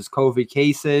because there's COVID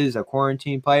cases or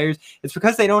quarantine players. It's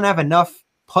because they don't have enough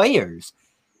players.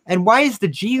 And why is the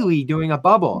G League doing a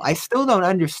bubble? I still don't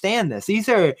understand this. These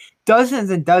are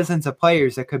dozens and dozens of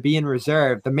players that could be in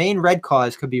reserve. The Maine Red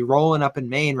Claws could be rolling up in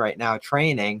Maine right now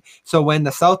training. So when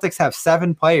the Celtics have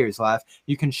 7 players left,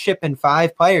 you can ship in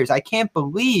 5 players. I can't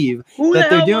believe that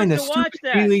they're doing this stupid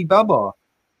G League bubble.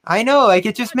 I know, like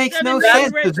it just makes no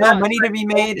sense. There's no money to be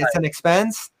made. It's an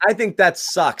expense. I think that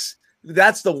sucks.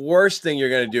 That's the worst thing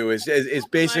you're going to do is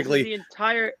basically the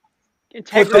entire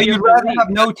so you'd rather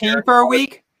have no team for a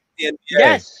week?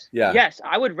 Yes.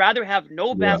 I would rather have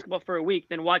no basketball for a week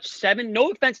than watch 7. No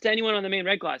offense to anyone on the Maine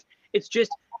Red Claws. It's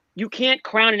just you can't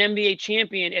crown an NBA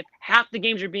champion if half the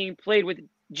games are being played with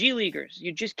G Leaguers.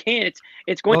 You just can't.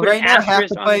 It's going to right now. Half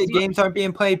the games aren't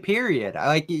being played. Period.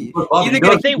 Like they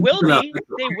will be.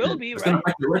 They will be right.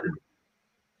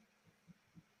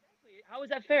 How is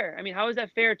that fair? I mean, how is that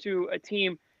fair to a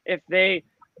team if they,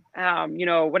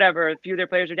 whatever, a few of their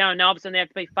players are down, and now all of a sudden they have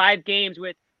to play 5 games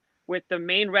with the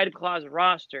Maine Red Claws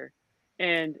roster,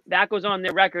 and that goes on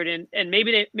their record, and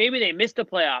maybe they missed the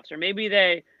playoffs, or maybe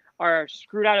they are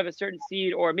screwed out of a certain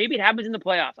seed, or maybe it happens in the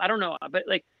playoffs. I don't know, but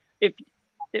like if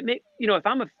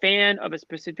I'm a fan of a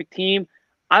specific team,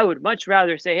 I would much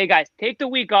rather say, hey guys, take the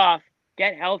week off,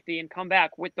 get healthy, and come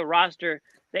back with the roster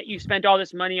that you spent all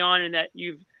this money on and that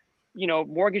you've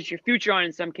mortgaged your future on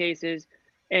in some cases,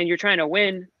 and you're trying to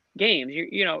win games.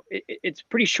 It's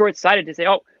pretty short-sighted to say,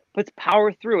 oh, let's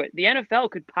power through it. The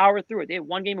NFL could power through it. They have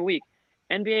 1 game a week.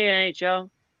 NBA and NHL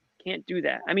can't do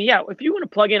that. I mean, yeah, if you want to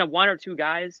plug in a 1 or 2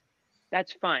 guys,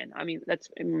 that's fine. I mean, that's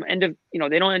end of,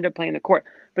 they don't end up playing the court.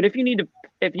 But if you need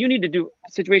to do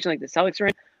a situation like the Celtics are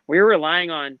in, where you're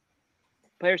relying on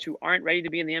players who aren't ready to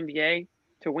be in the NBA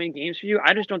to win games for you,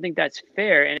 I just don't think that's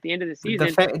fair. And at the end of the season,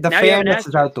 the fairness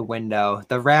is out the window.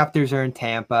 The Raptors are in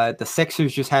Tampa. The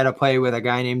Sixers just had to play with a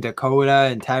guy named Dakota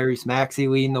and Tyrese Maxey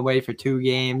leading the way for 2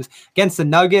 games against the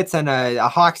Nuggets and a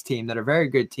Hawks team that are very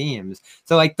good teams.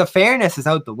 So like the fairness is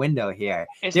out the window here.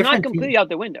 It's not completely out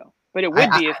the window, but it would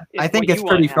be. If I think it's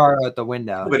pretty far out the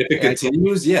window. But if it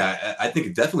continues, I think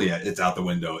it's out the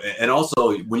window. And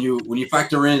also when you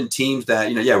factor in teams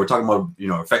that we're talking about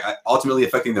ultimately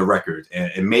affecting their record,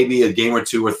 and maybe a game or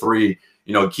 2 or 3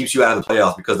 keeps you out of the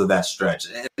playoffs because of that stretch.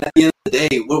 And at the end of the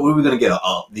day, what were we going to get?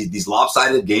 These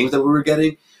lopsided games that we were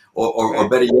getting, or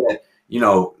better yet,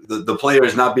 the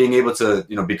players not being able to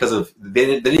because of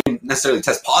they didn't necessarily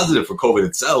test positive for COVID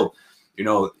itself.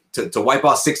 To wipe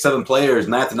out 6-7 players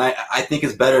night after night, I think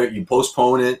it's better you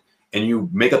postpone it and you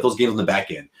make up those games on the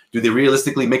back end. Do they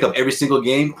realistically make up every single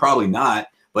game? Probably not,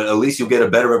 but at least you'll get a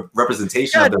better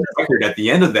representation of the record at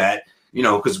the end of that,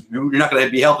 because you're not going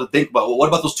to be able to think about, well, what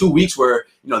about those 2 weeks where,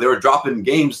 they were dropping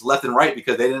games left and right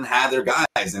because they didn't have their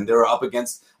guys and they were up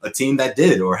against a team that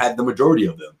did or had the majority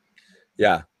of them.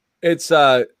 Yeah. It's,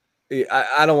 I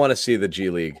don't want to see the G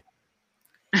League.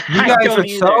 You guys are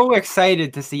so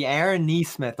excited to see Aaron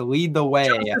Nesmith lead the way.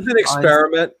 It's an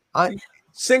experiment.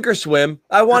 Sink or swim.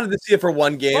 I wanted to see it for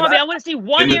 1 game. Bobby, I want to see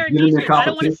 1 Aaron Nesmith. I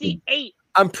don't want to see 8.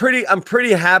 I'm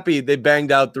pretty happy they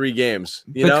banged out 3 games.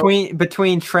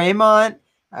 Between Tremont,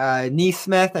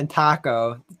 Nesmith, and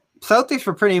Taco, Celtics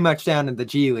were pretty much down in the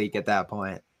G League at that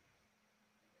point.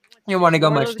 You don't want to go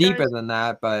much deeper than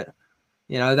that, but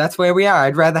that's where we are.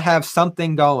 I'd rather have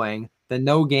something going than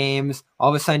no games. All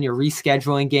of a sudden you're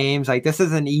rescheduling games. Like this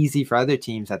isn't easy for other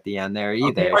teams at the end there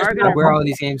either. Where are all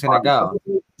these games going to go?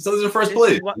 So this is first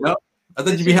place. I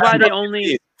think you'd be happy.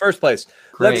 Only first place.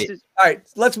 Great. All right,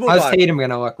 let's move on. How's Tatum going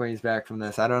to look when he's back from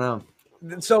this? I don't know.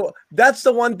 So that's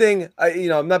the one thing.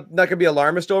 I'm not going to be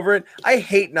alarmist over it. I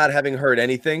hate not having heard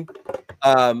anything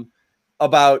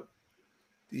about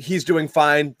he's doing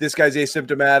fine. This guy's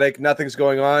asymptomatic. Nothing's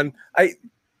going on.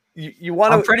 You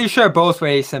want to? I'm pretty sure both were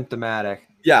asymptomatic.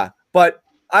 Yeah, but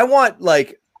I want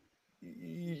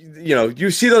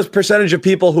you see those percentage of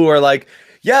people who are like,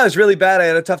 yeah, it was really bad. I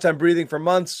had a tough time breathing for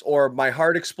months, or my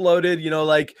heart exploded.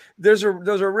 Those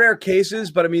are rare cases,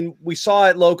 but I mean, we saw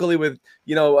it locally with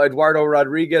Eduardo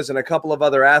Rodriguez and a couple of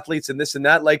other athletes and this and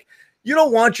that. Like, you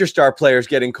don't want your star players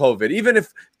getting COVID, even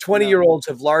if 20-year-olds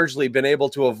have largely been able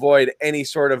to avoid any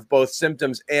sort of both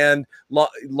symptoms and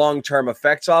long-term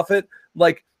effects off it.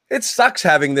 Like, it sucks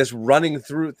having this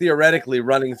theoretically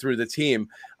running through the team.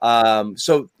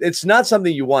 So it's not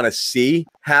something you want to see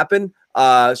happen.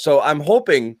 So I'm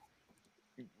hoping,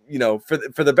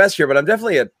 for the best here, but I'm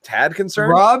definitely a tad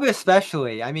concerned. Rob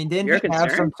especially. I mean, didn't he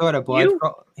have some sort of blood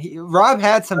flow? Rob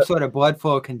had some sort of blood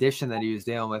flow condition that he was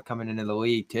dealing with coming into the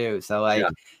league too. So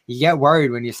you get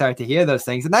worried when you start to hear those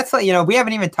things. And that's like, we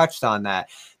haven't even touched on that.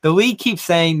 The league keeps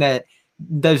saying that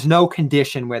there's no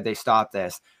condition where they stop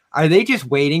this. Are they just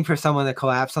waiting for someone to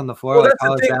collapse on the floor like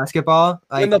college basketball?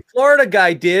 When the Florida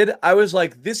guy did, I was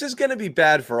like, this is going to be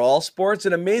bad for all sports.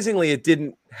 And amazingly, it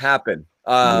didn't happen.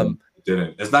 It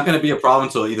didn't. It's not going to be a problem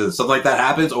until either something like that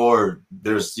happens or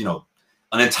there's,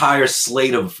 an entire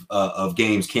slate of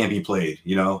games can't be played,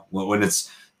 when it's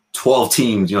 12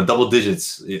 teams, double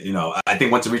digits, I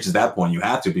think once it reaches that point, you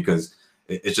have to, because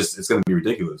it's going to be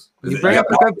ridiculous. You bring up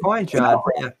a good point, John.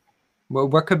 Yeah. Well,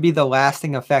 what could be the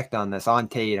lasting effect on this, on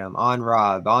Tatum, on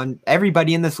Rob, on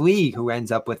everybody in this league who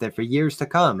ends up with it for years to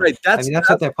come? Right, that's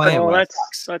what they're playing with.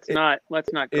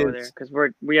 Let's not go there, because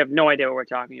we have no idea what we're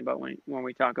talking about when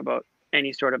we talk about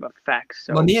any sort of effects.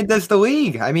 So. Well, neither does the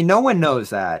league. I mean, no one knows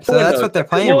that. So that's what they're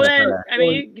playing with. Then,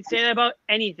 you can say that about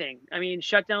anything. I mean,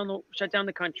 shut down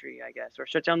the country, I guess, or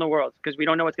shut down the world, because we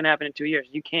don't know what's going to happen in 2 years.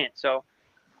 You can't. So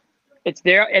it's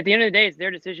their, at the end of the day, it's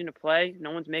their decision to play.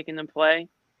 No one's making them play.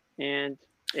 And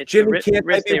it's Jimmy, can't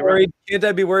I be worried? Can't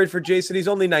I be worried for Jason? He's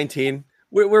only 19.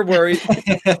 We're worried.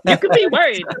 You could be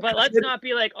worried, but let's not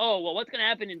be like, oh, well, what's going to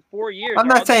happen in 4 years? I'm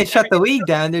not saying shut the league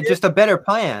down. They're just a better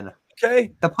plan.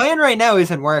 Okay. The plan right now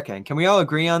isn't working. Can we all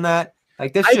agree on that?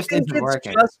 Like, this just isn't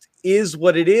working. It just is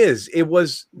what it is. It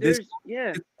was this.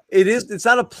 Yeah. It is. It's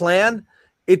not a plan.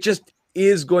 It just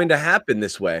is going to happen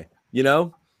this way.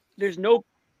 There's no.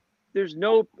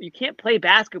 You can't play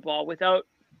basketball without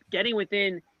getting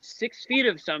within 6 feet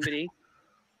of somebody,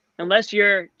 unless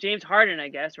you're James Harden, I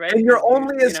guess, right? And you're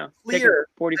only as clear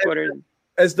 40-footer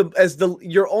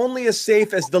you're only as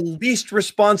safe as the least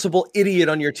responsible idiot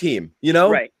on your team.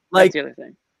 Right. Like, that's the other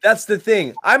thing. That's the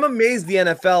thing. I'm amazed the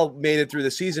NFL made it through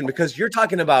the season, because you're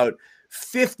talking about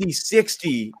 50,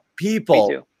 60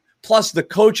 people, plus the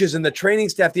coaches and the training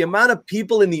staff. The amount of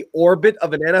people in the orbit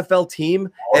of an NFL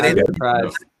team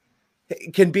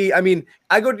can be, I mean,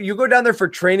 you go down there for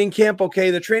training camp.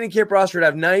 Okay. The training camp roster would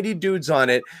have 90 dudes on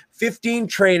it, 15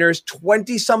 trainers,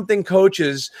 20 something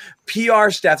coaches, PR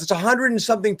staff. It's 100 and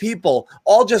something people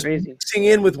all just mixing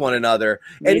in with one another.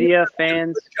 Media,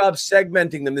 fans. Job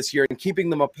segmenting them this year and keeping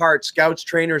them apart. Scouts,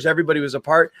 trainers, everybody was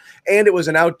apart. And it was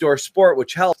an outdoor sport,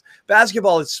 which helped.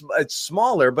 Basketball, it's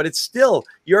smaller, but it's still,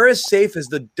 you're as safe as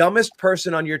the dumbest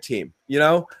person on your team,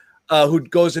 who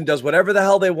goes and does whatever the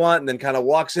hell they want and then kind of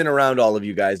walks in around all of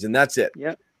you guys, and that's it.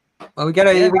 Yep. Well, we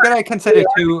gotta consider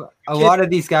too, a lot of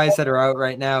these guys that are out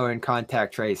right now are in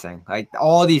contact tracing. Like,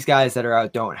 all these guys that are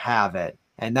out don't have it.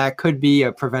 And that could be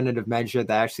a preventative measure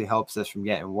that actually helps us from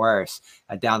getting worse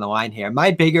down the line here. My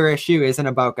bigger issue isn't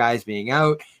about guys being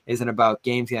out, isn't about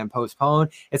games getting postponed.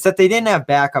 It's that they didn't have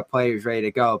backup players ready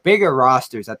to go. Bigger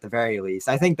rosters at the very least.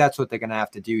 I think that's what they're going to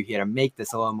have to do here to make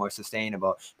this a little more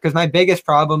sustainable. Because my biggest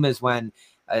problem is when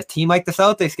a team like the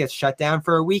Celtics gets shut down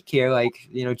for a week here, like,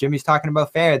 Jimmy's talking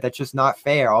about fair. That's just not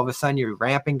fair. All of a sudden you're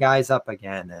ramping guys up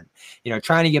again and,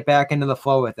 trying to get back into the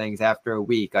flow of things after a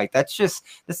week. Like, that's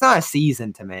not a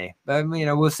season to me. But,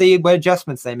 we'll see what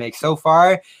adjustments they make. So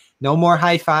far, no more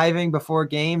high-fiving before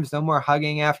games, no more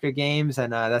hugging after games,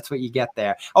 and that's what you get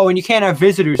there. Oh, and you can't have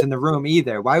visitors in the room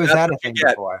either. Why was that a thing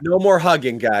before? No more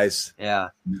hugging, guys. Yeah.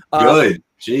 Good.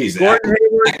 Jeez.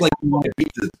 Act like you want to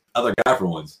beat the other guy for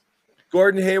once.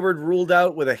 Gordon Hayward ruled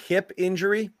out with a hip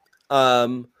injury,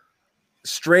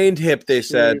 strained hip, they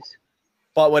said,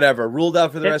 but whatever, ruled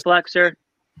out for the rest. Flexor.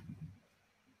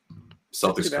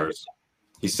 Celtics curse.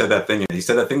 He said that thing last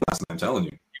night. I'm telling you,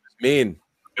 he was mean.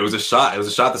 It was a shot. It was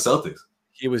a shot at the Celtics.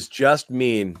 He was just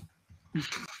mean.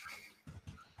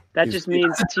 That just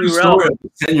means T-Row.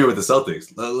 Tenure with the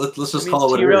Celtics. Let's just call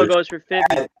it what it is. T-Row goes for 50.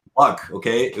 Bad luck.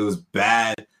 Okay, it was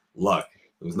bad luck.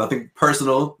 It was nothing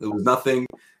personal. It was nothing.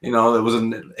 It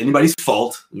wasn't anybody's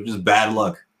fault. It was just bad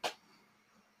luck.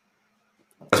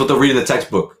 That's what they'll read in the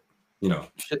textbook.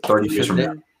 30 years from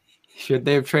now. Should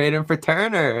they have traded him for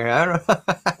Turner? I don't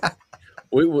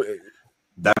know.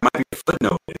 That might be a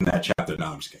footnote in that chapter.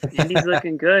 No, I'm just kidding. And he's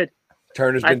looking good.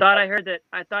 I thought I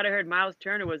heard Miles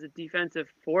Turner was a defensive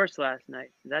force last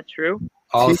night. Is that true?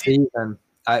 All season.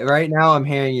 Right now, I'm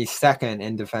hearing he's second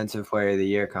in defensive player of the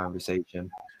year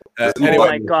conversation. Oh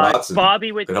my God,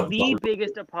 Bobby with the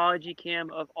biggest apology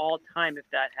cam of all time if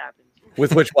that happens.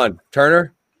 With which one?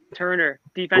 Turner,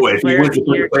 defensive player of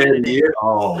the year.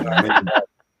 Oh man.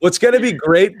 What's going to be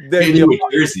great?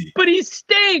 Jersey. But he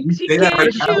stinks. He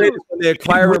can't shoot. When they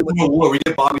acquire we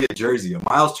get Bobby a jersey, a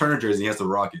Miles Turner jersey. He has to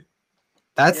rock it.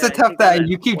 That's the tough that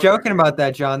you keep joking about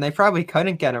that, John. They probably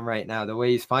couldn't get him right now the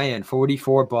way he's playing.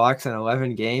 44 blocks in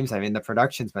 11 games. I mean, the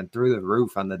production's been through the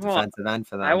roof on the defensive end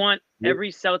for them. I want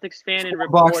every Celtics fan and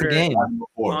reporter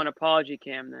on apology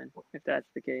cam then, if that's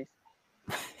the case.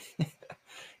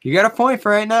 You got a point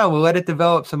for right now. We'll let it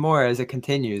develop some more as it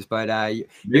continues. But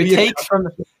your takes from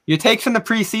the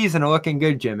preseason are looking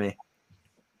good, Jimmy.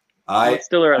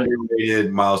 Still early.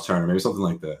 Underrated Miles Turner, maybe something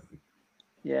like that.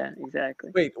 Yeah, exactly.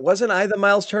 Wait, wasn't I the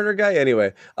Miles Turner guy?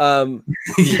 Anyway,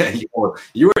 yeah, you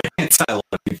were anti a lot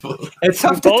of people. It's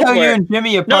tough to tell you and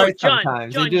Jimmy apart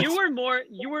sometimes. John, you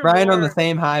were riding on the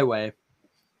same highway.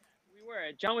 We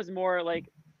were. John was more like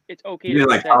it's okay to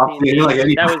like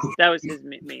that was his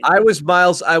main. I was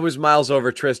Miles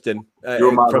over Tristan.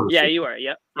 You were.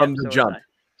 Yep. From the jump.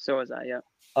 So was I. Yep.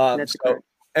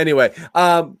 Anyway,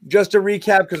 just to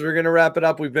recap because we're gonna wrap it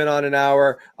up. We've been on an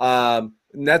hour.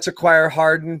 Nets acquire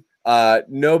Harden.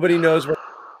 Nobody knows what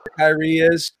Kyrie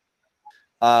is.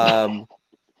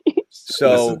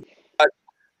 So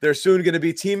they're soon going to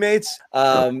be teammates.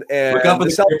 And by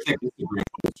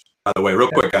the way, real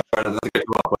quick,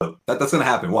 that's going to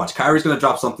happen. Watch, Kyrie's going to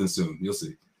drop something soon. You'll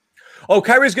see. Oh,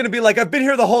 Kyrie's going to be like, I've been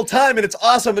here the whole time, and it's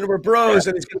awesome, and we're bros,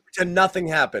 and he's going to pretend nothing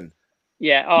happened.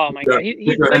 Yeah. Oh my God.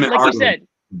 He's like you said.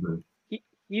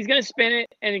 He's going to spin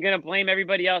it and he's going to blame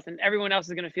everybody else, and everyone else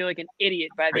is going to feel like an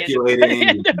idiot by the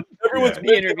end of everyone's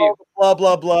the interview. Blah,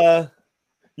 blah, blah.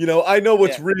 You know, I know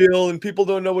what's real, and people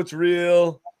don't know what's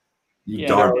real. You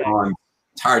dark pawns.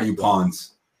 Tired of you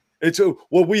pawns. It's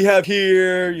what we have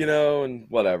here, you know, and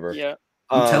whatever. Yeah.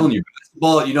 I'm telling you,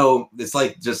 basketball, it's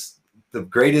like just the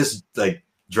greatest, like,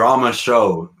 drama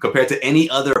show compared to any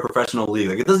other professional league.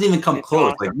 Like, it doesn't even come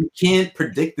close. Awesome. Like, you can't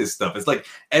predict this stuff. It's like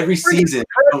every season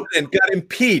president got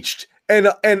impeached and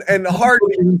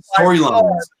Harden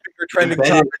storylines trending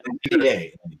topic.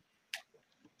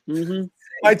 Mm-hmm.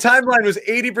 My timeline was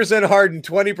 80% Harden,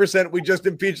 20% we just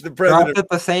impeached the president. At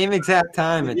the same exact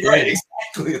time. Right,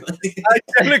 exactly.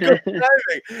 Identical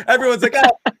timing. Everyone's like,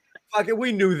 oh, fuck it,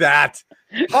 we knew that.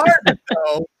 Harden,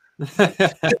 though. This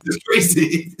is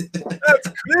crazy.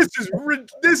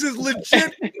 This is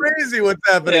legit crazy what's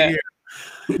happening here.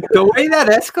 The way that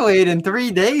escalated in 3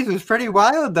 days was pretty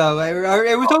wild, though.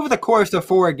 It was over the course of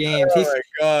 4 games. Oh my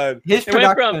God! His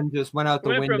production just went out the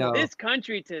window. From this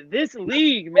country to this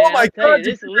league, man. Oh my God!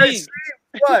 This league.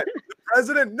 What? The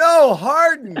president? No,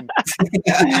 Harden.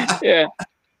 Yeah.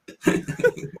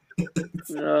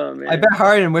 Oh, man. I bet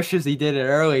Harden wishes he did it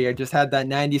earlier. Just had that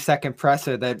 90-second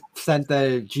presser that sent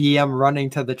the GM running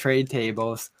to the trade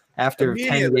tables after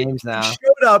 10 games now. He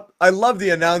showed up. I love the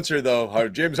announcer though,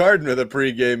 James Harden with a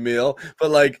pregame meal,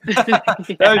 but like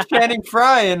I was Channing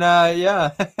Frye and yeah.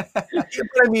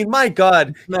 I mean, my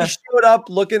God, he showed up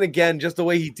looking again just the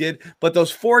way he did. But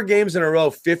those 4 games in a row,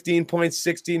 15 points,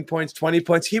 16 points, 20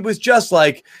 points, he was just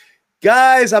like,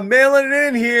 guys, I'm mailing it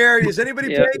in here. Is anybody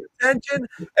paying attention?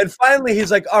 And finally, he's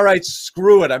like, all right,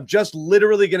 screw it. I'm just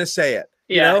literally going to say it.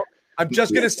 You know, I'm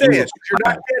just going to say it. You're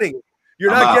not getting it.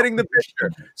 You're not getting the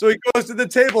picture. So he goes to the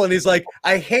table and he's like,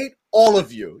 I hate all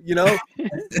of you. You know,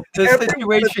 the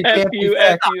situation can't be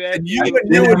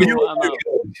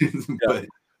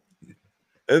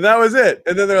and that was it.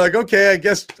 And then they're like, okay, I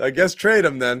guess trade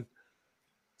him then.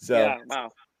 So yeah, wow.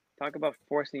 Talk about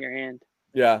forcing your hand.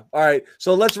 Yeah. All right.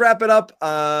 So let's wrap it up.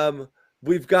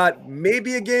 We've got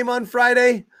maybe a game on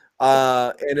Friday.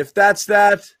 And if that's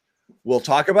that, we'll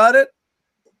talk about it.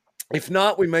 If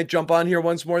not, we might jump on here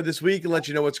once more this week and let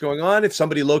you know what's going on. If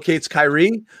somebody locates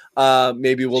Kyrie,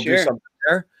 maybe we'll do something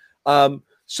there.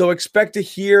 So expect to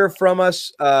hear from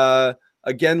us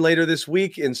again later this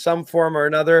week in some form or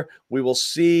another. We will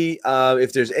see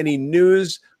if there's any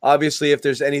news. Obviously, if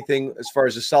there's anything as far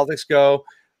as the Celtics go,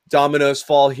 dominoes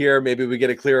fall here. Maybe we get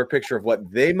a clearer picture of what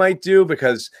they might do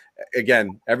because,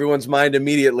 again, everyone's mind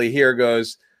immediately here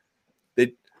goes,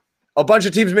 a bunch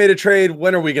of teams made a trade.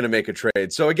 When are we going to make a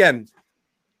trade? So, again,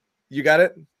 you got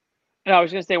it? No, I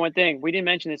was going to say one thing. We didn't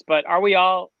mention this, but are we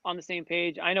all on the same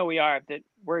page? I know we are, that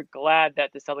we're glad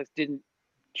that the Celtics didn't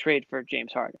trade for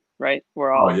James Harden, right?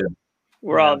 We're all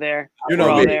all there. You know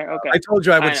me. All there. Okay. I told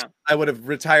you I would have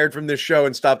retired from this show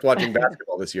and stopped watching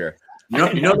basketball this year. You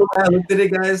know the way I looked at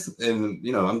it, guys? And,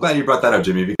 I'm glad you brought that up,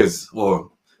 Jimmy, because,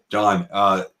 John,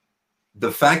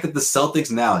 the fact that the Celtics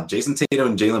now, Jason Tatum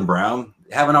and Jaylen Brown,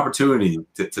 have an opportunity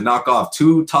to knock off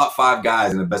 2 top 5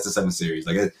 guys in a best of 7 series.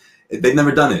 Like they've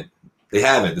never done it. They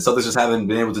haven't. The Celtics just haven't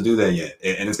been able to do that yet,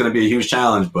 and it's going to be a huge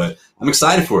challenge. But I'm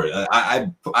excited for it.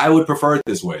 I would prefer it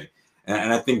this way,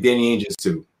 and I think Danny Ainge is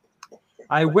too.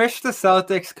 I wish the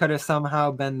Celtics could have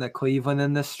somehow been the Cleveland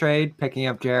in this trade, picking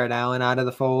up Jared Allen out of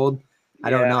the fold. I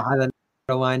don't know how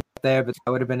the line up there, but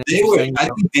that would have been interesting. I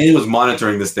think Danny was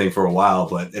monitoring this thing for a while,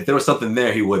 but if there was something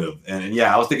there, he would have. And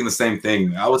yeah, I was thinking the same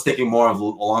thing. I was thinking more of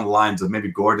along the lines of maybe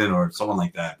Gordon or someone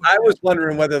like that. But, I was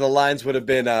wondering whether the lines would have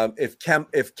been if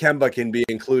Kemba can be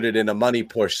included in a money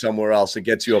push somewhere else, it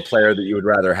gets you a player that you would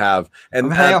rather have.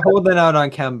 And I'm holding out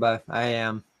on Kemba. I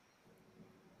am.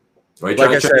 Right, like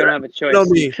I said, you don't have a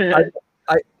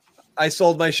choice. I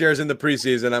sold my shares in the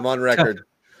preseason. I'm on record.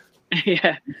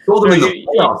 Yeah. Sold him in the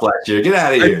playoffs last year. Get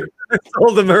out of here. I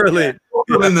sold them early. Yeah, sold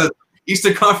him in the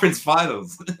Eastern Conference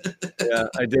Finals. Yeah,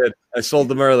 I did. I sold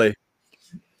them early.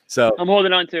 So I'm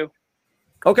holding on too.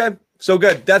 Okay. So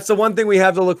good. That's the one thing we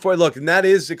have to look for. Look, and that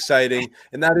is exciting,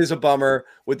 and that is a bummer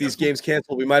with these games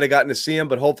canceled. We might have gotten to see him,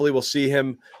 but hopefully we'll see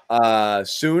him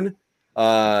soon.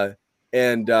 And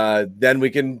then we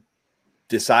can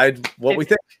decide what we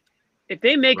think. If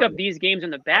they make up these games on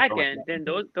the back end, then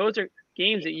those are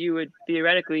games that you would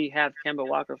theoretically have Kemba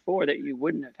Walker for that you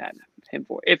wouldn't have had him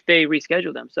for if they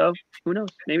reschedule them. So who knows?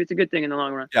 Maybe it's a good thing in the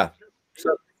long run. Yeah.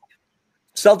 So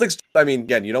Celtics, I mean,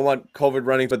 again, you don't want COVID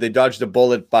running, but they dodged a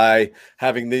bullet by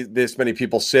having this many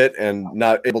people sit and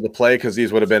not able to play because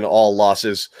these would have been all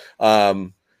losses.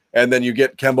 And then you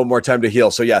get Kemba more time to heal.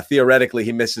 So yeah, theoretically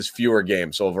he misses fewer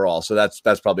games overall. So that's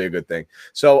probably a good thing.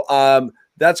 So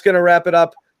that's going to wrap it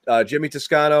up. Jimmy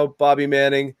Toscano, Bobby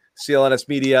Manning, CLNS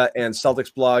Media, and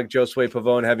Celtics blog, Josue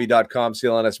Pavone, Heavy.com,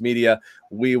 CLNS Media.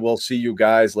 We will see you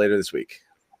guys later this week.